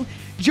radio.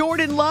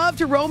 Jordan Love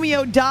to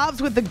Romeo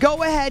Dobbs with the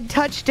go-ahead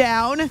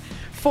touchdown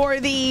for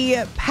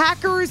the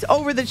Packers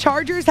over the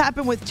Chargers.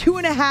 Happened with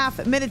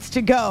 2.5 minutes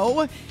to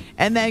go.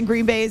 And then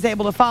Green Bay is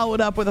able to follow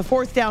it up with a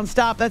 4th down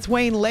stop. That's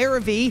Wayne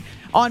Larrivee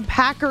on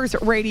Packers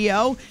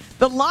radio.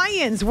 The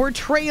Lions were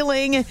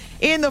trailing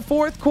in the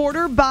 4th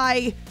quarter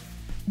by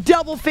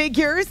double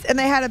figures, and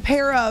they had a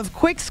pair of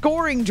quick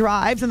scoring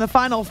drives in the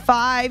final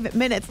 5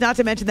 minutes, not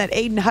to mention that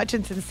Aiden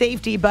Hutchinson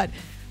safety. But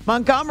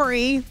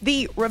Montgomery,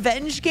 the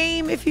revenge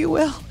game, if you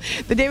will,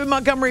 the David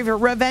Montgomery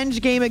revenge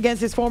game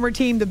against his former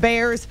team, the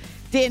Bears.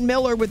 Dan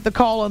Miller with the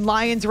call on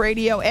Lions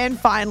radio. And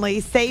finally,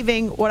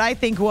 saving what I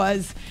think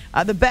was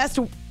the best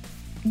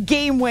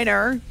game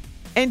winner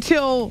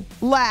until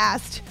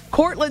last,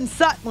 Cortland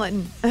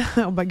Sutton.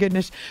 Oh, my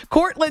goodness.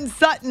 Cortland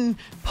Sutton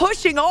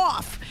pushing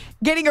off,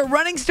 getting a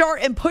running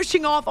start and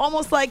pushing off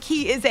almost like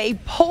he is a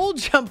pole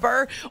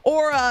jumper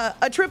or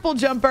a triple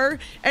jumper,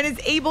 and is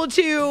able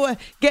to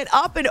get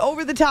up and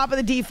over the top of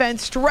the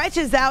defense,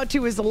 stretches out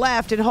to his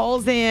left and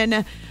hauls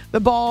in the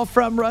ball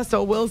from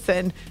Russell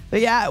Wilson. But,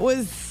 yeah, it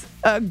was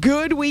a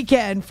good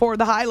weekend for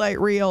the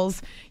highlight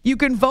reels. You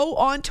can vote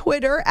on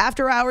Twitter,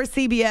 After Hours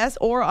CBS,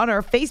 or on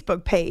our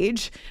Facebook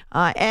page.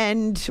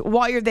 And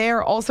while you're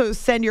there, also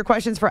send your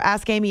questions for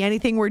Ask Amy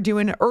Anything. We're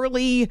doing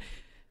early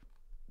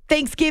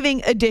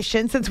Thanksgiving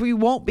edition, since we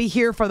won't be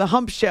here for the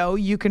Hump Show,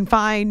 you can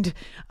find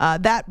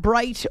that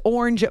bright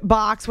orange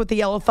box with the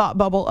yellow thought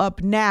bubble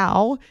up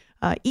now.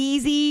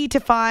 Easy to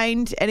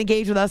find and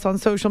engage with us on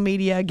social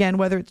media. Again,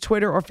 whether it's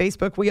Twitter or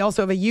Facebook. We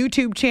also have a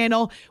YouTube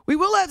channel. We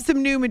will have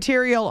some new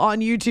material on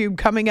YouTube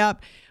coming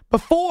up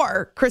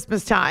before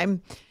Christmas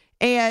time.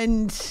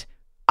 And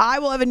I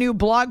will have a new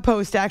blog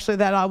post, actually,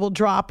 that I will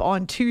drop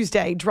on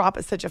Tuesday. Drop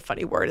is such a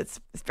funny word.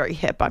 It's very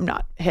hip. I'm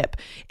not hip.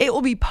 It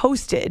will be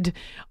posted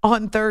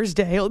on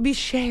Thursday. It will be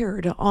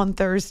shared on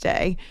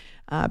Thursday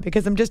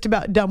because I'm just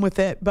about done with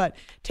it. But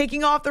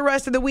taking off the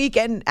rest of the week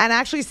and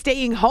actually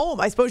staying home.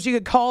 I suppose you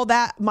could call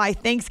that my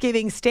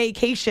Thanksgiving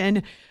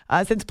staycation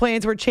since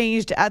plans were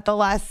changed at the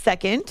last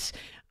second.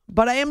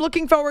 But I am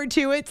looking forward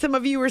to it. Some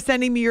of you are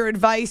sending me your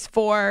advice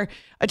for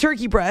a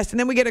turkey breast. And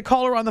then we get a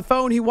caller on the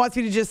phone who wants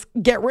me to just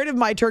get rid of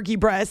my turkey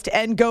breast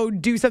and go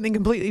do something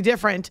completely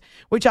different,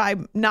 which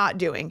I'm not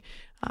doing.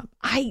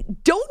 I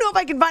don't know if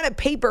I can find a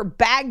paper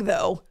bag,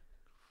 though.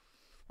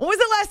 When was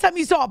the last time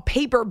you saw a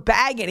paper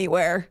bag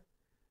anywhere?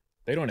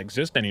 They don't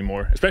exist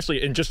anymore,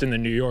 especially just in the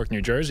New York,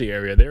 New Jersey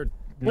area. They're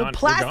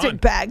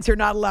plastic bags are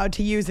not allowed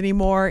to use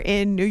anymore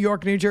in New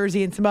York, New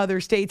Jersey, and some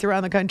other states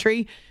around the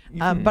country.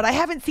 But I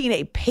haven't seen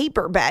a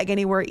paper bag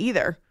anywhere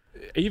either.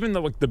 Even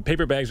the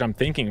paper bags I'm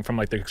thinking from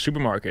like the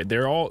supermarket,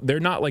 they're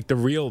not like the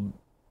real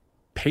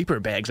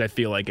paper bags, I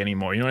feel like,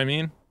 anymore. You know what I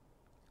mean?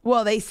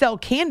 Well, they sell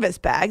canvas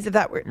bags if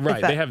that were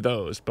right. They have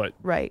those, but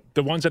right.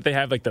 The ones that they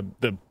have, like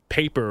the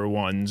paper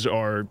ones,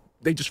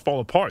 they just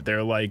fall apart.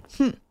 They're like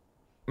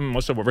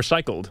what's the word?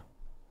 Recycled.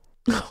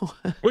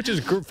 Which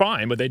is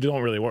fine, but they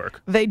don't really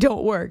work. They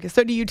don't work.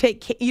 So do you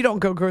you don't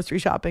go grocery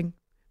shopping?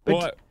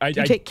 But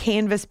do you take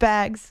canvas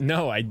bags?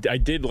 No, I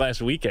did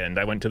last weekend.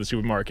 I went to the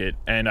supermarket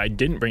and I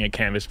didn't bring a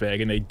canvas bag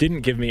and they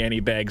didn't give me any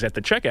bags at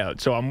the checkout.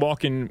 So I'm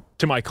walking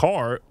to my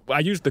car. I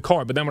used the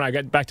car, but then when I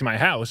got back to my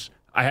house,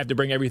 I have to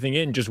bring everything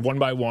in just one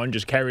by one,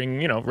 just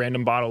carrying,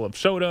 random bottle of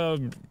soda,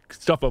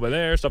 stuff over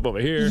there, stuff over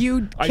here.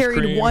 You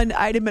carried one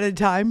item at a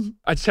time?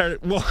 I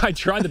tried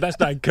the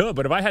best I could,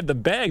 but if I had the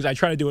bags, I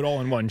try to do it all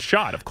in one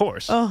shot, of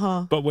course.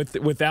 Uh-huh. But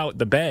without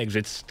the bags,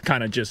 it's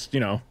kind of just,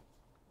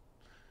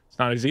 it's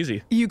not as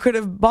easy. You could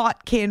have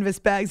bought canvas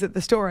bags at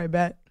the store, I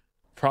bet.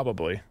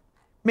 Probably.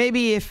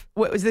 Maybe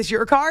was this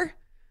your car?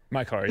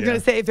 My car, yeah. I was going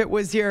to say if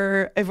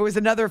it was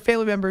another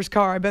family member's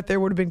car, I bet there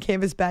would have been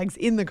canvas bags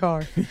in the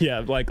car. Yeah,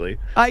 likely.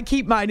 I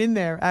keep mine in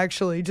there,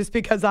 actually, just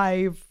because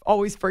I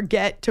always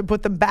forget to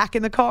put them back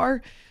in the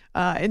car.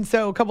 And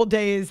so a couple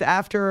days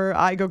after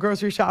I go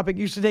grocery shopping,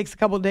 it usually takes a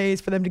couple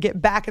days for them to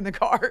get back in the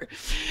car.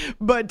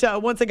 But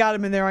once I got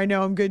them in there, I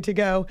know I'm good to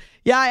go.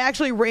 Yeah, I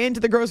actually ran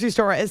to the grocery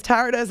store. As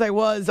tired as I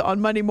was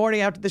on Monday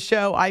morning after the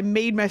show, I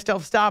made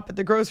myself stop at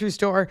the grocery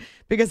store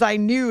because I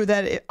knew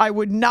that I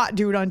would not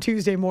do it on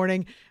Tuesday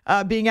morning,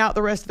 being out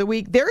the rest of the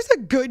week. There's a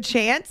good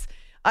chance,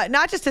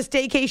 not just a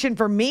staycation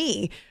for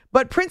me,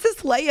 but Princess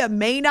Leia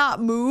may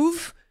not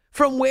move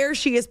from where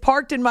she is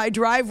parked in my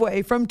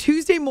driveway from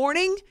Tuesday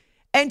morning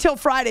until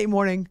Friday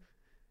morning.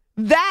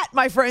 That,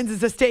 my friends,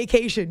 is a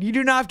staycation. You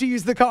do not have to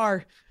use the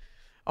car.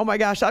 Oh my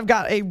gosh, I've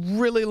got a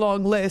really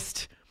long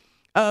list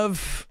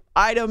of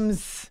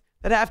items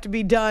that have to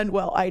be done.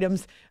 Well,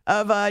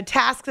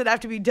 tasks that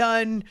have to be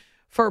done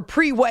for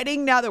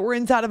pre-wedding now that we're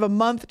inside of a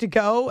month to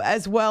go,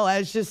 as well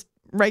as just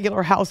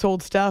regular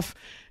household stuff,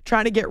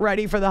 trying to get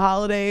ready for the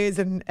holidays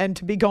and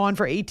to be gone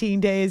for 18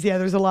 days. Yeah,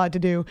 there's a lot to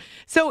do.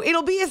 So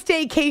it'll be a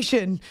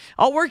staycation.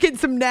 I'll work in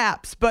some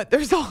naps, but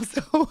there's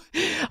also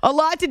a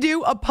lot to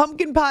do. A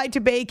pumpkin pie to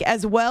bake,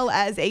 as well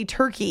as a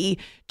turkey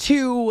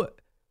to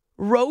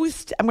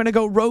roast. I'm going to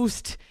go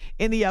roast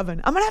in the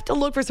oven. I'm going to have to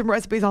look for some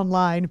recipes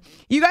online.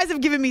 You guys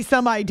have given me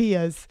some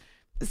ideas.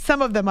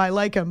 Some of them I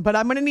like them, but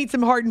I'm going to need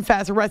some hard and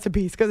fast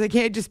recipes because I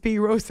can't just be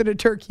roasting a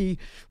turkey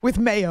with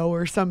mayo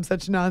or some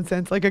such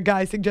nonsense like a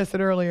guy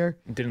suggested earlier.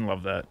 Didn't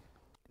love that.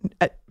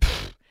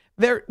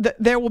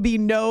 There will be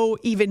no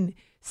even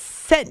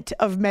scent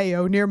of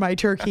mayo near my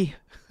turkey.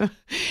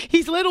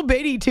 He's little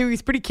bitty too.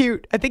 He's pretty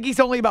cute. I think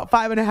he's only about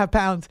 5.5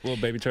 pounds. Little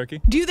baby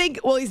turkey. Do you think?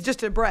 Well, he's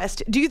just a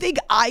breast. Do you think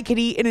I could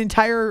eat an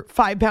entire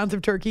 5 pounds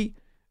of turkey?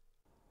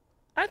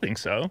 I think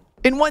so.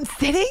 In one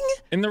sitting?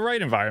 In the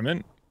right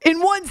environment. In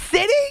one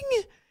sitting?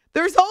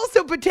 There's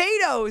also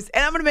potatoes,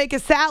 and I'm going to make a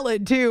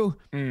salad, too.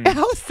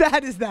 How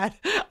sad is that?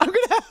 I'm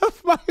going to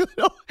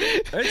have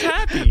It's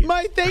happy.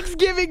 my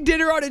Thanksgiving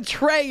dinner on a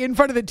tray in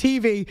front of the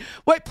TV.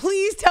 Wait,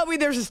 please tell me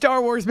there's a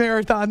Star Wars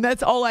marathon.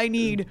 That's all I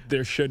need.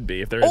 There should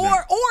be, if there isn't.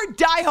 Or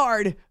Die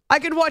Hard. I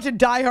could watch a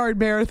Die Hard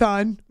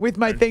marathon with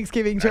my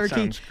Thanksgiving turkey.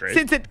 Sounds great.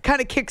 Since it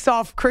kind of kicks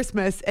off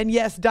Christmas. And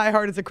yes, Die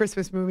Hard is a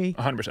Christmas movie.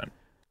 100%.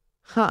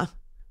 Huh.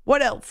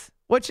 What else?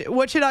 What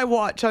should I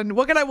watch on?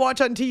 What can I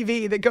watch on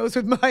TV that goes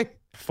with my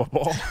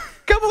football?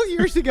 A couple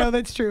years ago,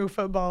 that's true.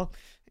 Football.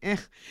 I'm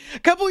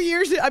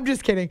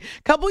just kidding.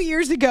 A couple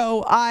years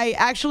ago, I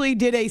actually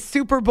did a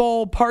Super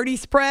Bowl party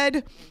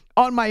spread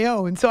on my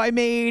own. So I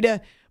made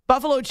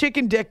buffalo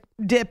chicken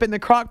dip in the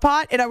crock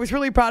pot, and I was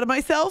really proud of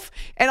myself.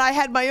 And I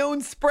had my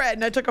own spread,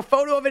 and I took a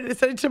photo of it and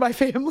sent it to my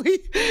family.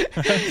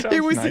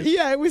 It was nice.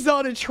 Yeah, it was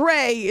on a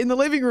tray in the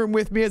living room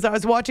with me as I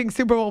was watching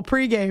Super Bowl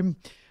pregame.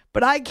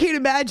 But I can't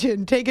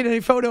imagine taking a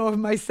photo of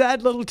my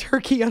sad little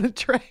turkey on a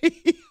tray.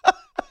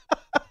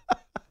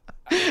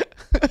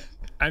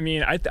 I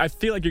mean, I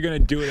feel like you're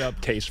going to do it up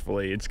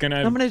tastefully.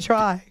 I'm going to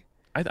try.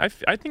 I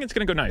think it's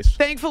going to go nice.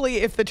 Thankfully,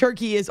 if the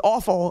turkey is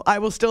awful, I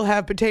will still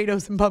have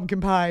potatoes and pumpkin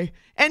pie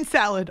and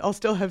salad. I'll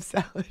still have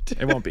salad.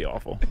 It won't be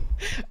awful.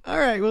 All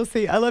right, we'll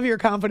see. I love your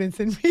confidence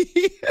in me.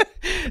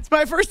 It's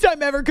my first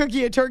time ever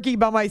cooking a turkey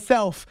by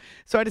myself,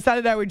 so I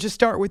decided I would just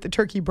start with the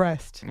turkey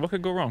breast. What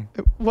could go wrong?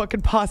 What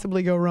could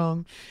possibly go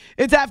wrong?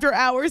 It's After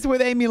Hours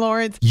with Amy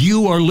Lawrence.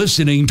 You are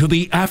listening to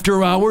the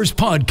After Hours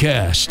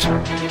podcast.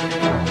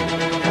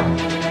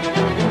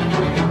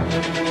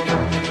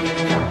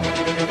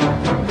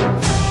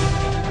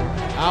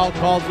 Howell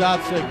calls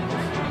out signals.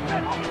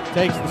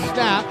 Takes the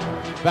snap,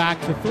 back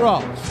to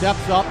throw.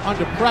 Steps up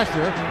under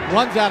pressure,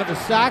 runs out of a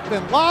sack,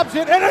 then lobs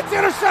it, and it's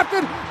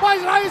intercepted by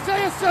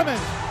Isaiah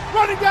Simmons.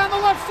 Running down the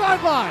left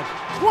sideline.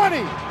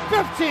 20,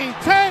 15,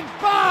 10,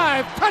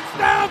 5.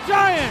 Touchdown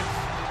Giants!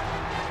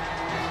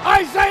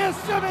 Isaiah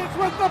Simmons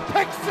with the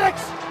pick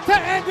six to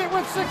end it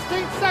with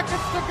 16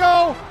 seconds to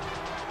go.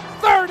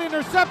 Third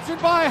interception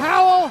by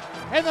Howell,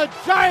 and the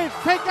Giants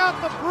take out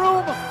the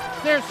broom.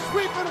 They're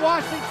sweeping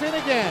Washington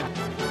again.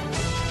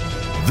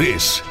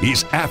 This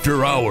is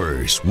After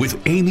Hours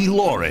with Amy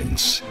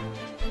Lawrence.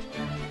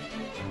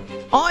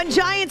 On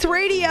Giants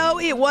Radio,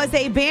 it was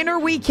a banner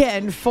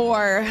weekend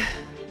for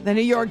the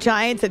New York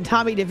Giants and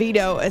Tommy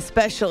DeVito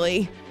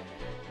especially.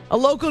 A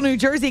local New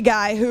Jersey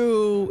guy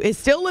who is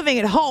still living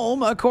at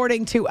home,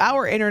 according to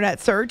our internet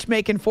search,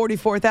 making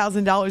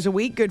 $44,000 a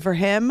week. Good for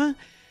him.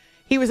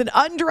 He was an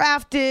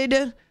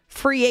undrafted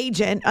free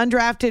agent,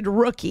 undrafted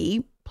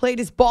rookie, played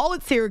his ball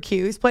at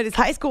Syracuse, played his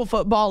high school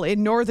football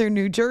in northern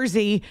New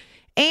Jersey,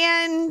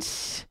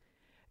 and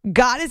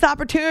got his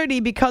opportunity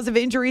because of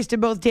injuries to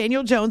both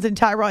Daniel Jones and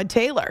Tyrod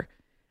Taylor.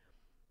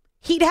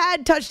 He'd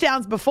had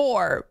touchdowns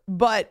before,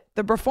 but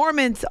the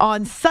performance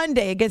on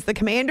Sunday against the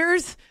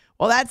Commanders,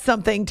 well, that's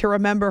something to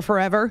remember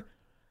forever.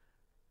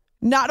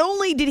 Not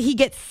only did he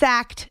get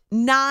sacked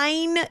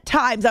 9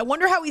 times, I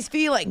wonder how he's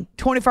feeling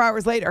 24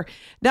 hours later.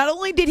 Not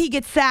only did he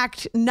get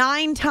sacked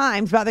 9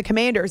 times by the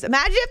Commanders,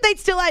 imagine if they'd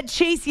still had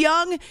Chase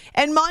Young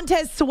and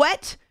Montez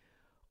Sweat.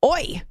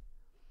 Oi.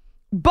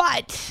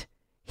 But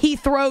he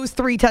throws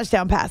 3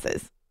 touchdown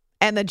passes,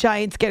 and the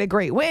Giants get a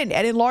great win.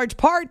 And in large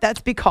part,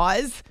 that's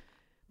because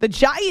the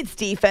Giants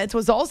defense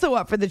was also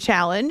up for the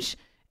challenge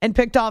and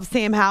picked off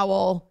Sam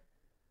Howell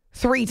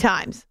 3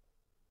 times.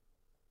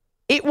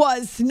 It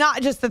was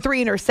not just the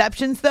 3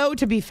 interceptions, though,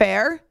 to be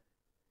fair.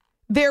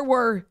 There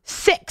were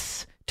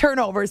 6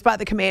 turnovers by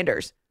the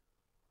Commanders.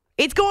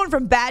 It's going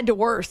from bad to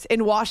worse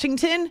in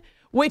Washington,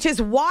 which is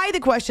why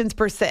the questions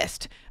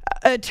persist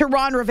to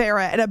Ron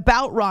Rivera and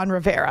about Ron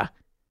Rivera.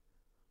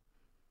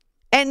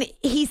 And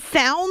he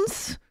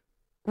sounds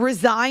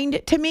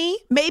resigned to me.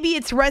 Maybe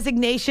it's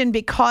resignation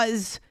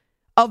because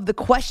of the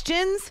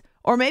questions,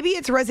 or maybe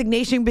it's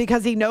resignation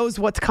because he knows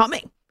what's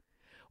coming.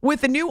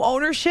 With the new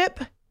ownership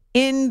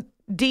in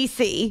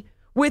D.C.,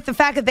 with the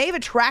fact that they have a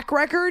track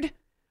record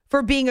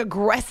for being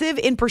aggressive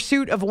in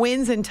pursuit of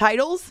wins and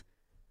titles,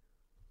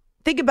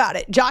 think about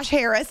it. Josh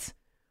Harris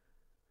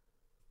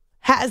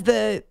has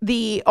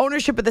the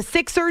ownership of the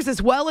Sixers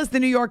as well as the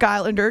New York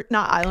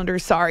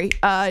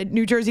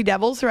New Jersey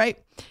Devils,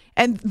 right?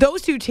 And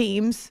those 2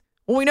 teams,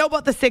 well, we know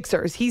about the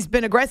Sixers. He's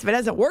been aggressive. It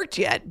hasn't worked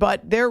yet,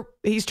 but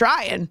he's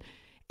trying.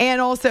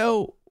 And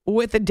also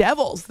with the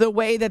Devils, the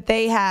way that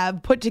they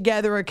have put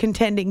together a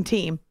contending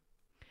team.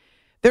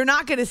 They're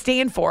not going to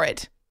stand for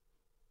it.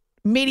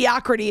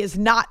 Mediocrity is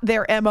not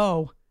their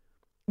MO.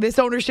 This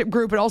ownership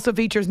group, it also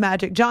features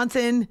Magic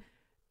Johnson.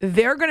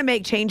 They're going to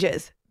make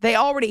changes. They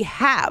already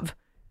have.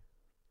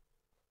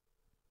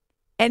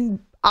 And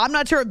I'm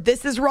not sure if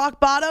this is rock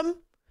bottom,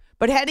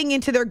 but heading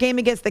into their game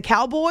against the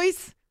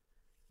Cowboys,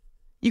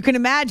 you can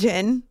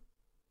imagine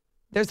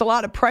there's a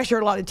lot of pressure,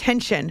 a lot of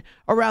tension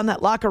around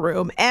that locker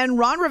room. And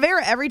Ron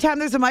Rivera, every time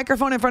there's a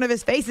microphone in front of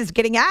his face, is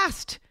getting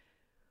asked,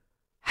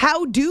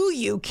 how do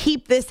you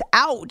keep this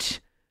out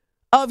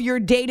of your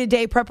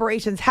day-to-day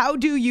preparations? How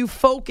do you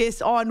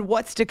focus on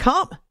what's to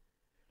come?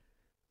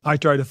 I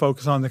try to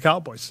focus on the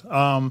Cowboys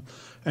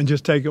and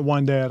just take it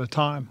one day at a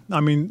time. I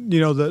mean,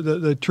 you know,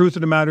 the truth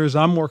of the matter is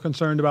I'm more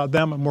concerned about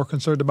them. I'm more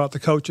concerned about the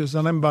coaches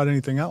than I'm about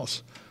anything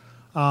else.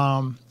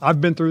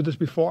 I've been through this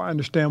before. I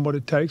understand what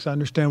it takes. I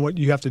understand what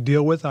you have to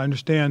deal with. I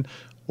understand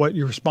what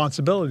your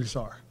responsibilities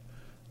are.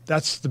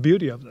 That's the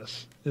beauty of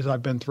this, is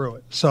I've been through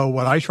it. So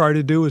what I try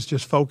to do is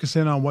just focus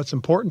in on what's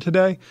important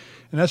today,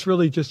 and that's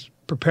really just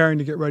preparing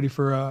to get ready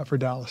for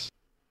Dallas.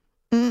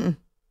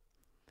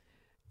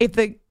 If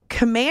the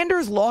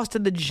Commanders lost to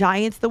the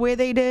Giants the way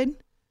they did,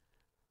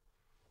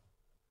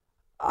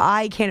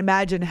 I can't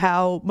imagine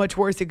how much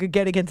worse it could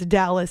get against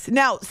Dallas.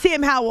 Now,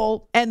 Sam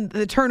Howell and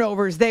the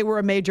turnovers, they were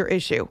a major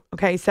issue.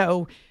 Okay,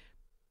 so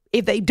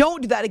if they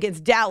don't do that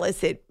against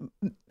Dallas,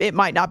 it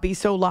might not be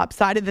so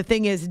lopsided. The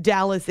thing is,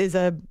 Dallas is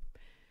an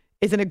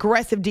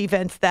aggressive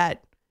defense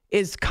that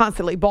is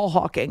constantly ball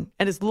hawking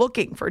and is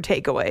looking for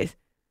takeaways.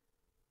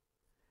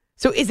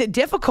 So is it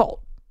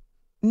difficult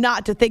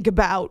not to think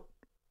about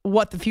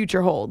what the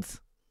future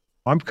holds?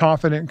 I'm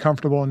confident and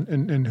comfortable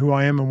in who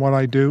I am and what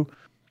I do.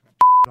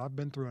 I've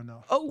been through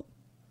enough. Oh.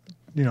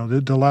 You know,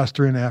 the last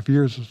 3.5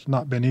 years has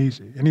not been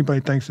easy. Anybody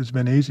thinks it's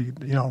been easy,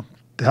 you know,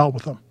 to hell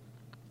with them.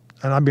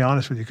 And I'll be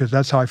honest with you, because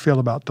that's how I feel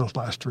about those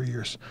last 3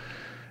 years.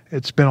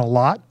 It's been a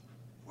lot.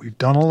 We've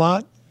done a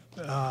lot.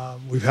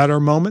 We've had our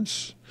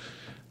moments.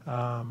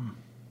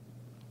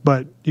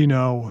 But, you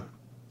know,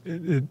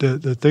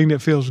 the thing that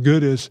feels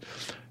good is,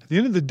 at the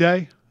end of the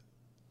day,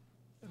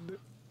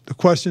 the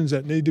questions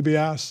that need to be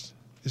asked,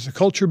 is the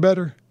culture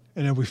better?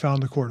 And have we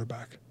found the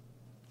quarterback?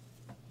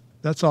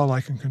 That's all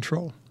I can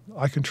control.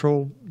 I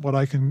control what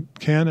I can,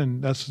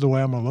 and that's the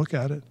way I'm going to look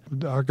at it.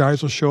 Our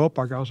guys will show up.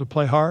 Our guys will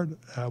play hard.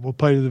 We'll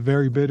play to the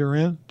very bitter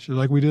end, just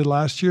like we did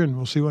last year, and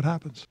we'll see what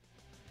happens.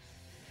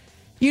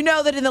 You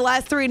know that in the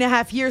last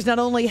 3.5 years, not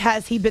only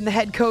has he been the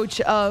head coach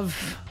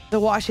of the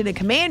Washington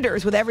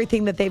Commanders with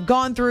everything that they've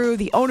gone through,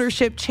 the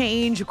ownership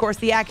change, of course,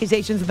 the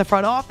accusations in the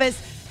front office,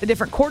 the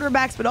different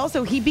quarterbacks, but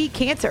also he beat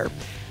cancer.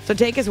 So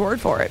take his word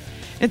for it.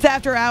 It's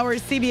After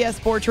Hours, CBS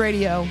Sports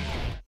Radio.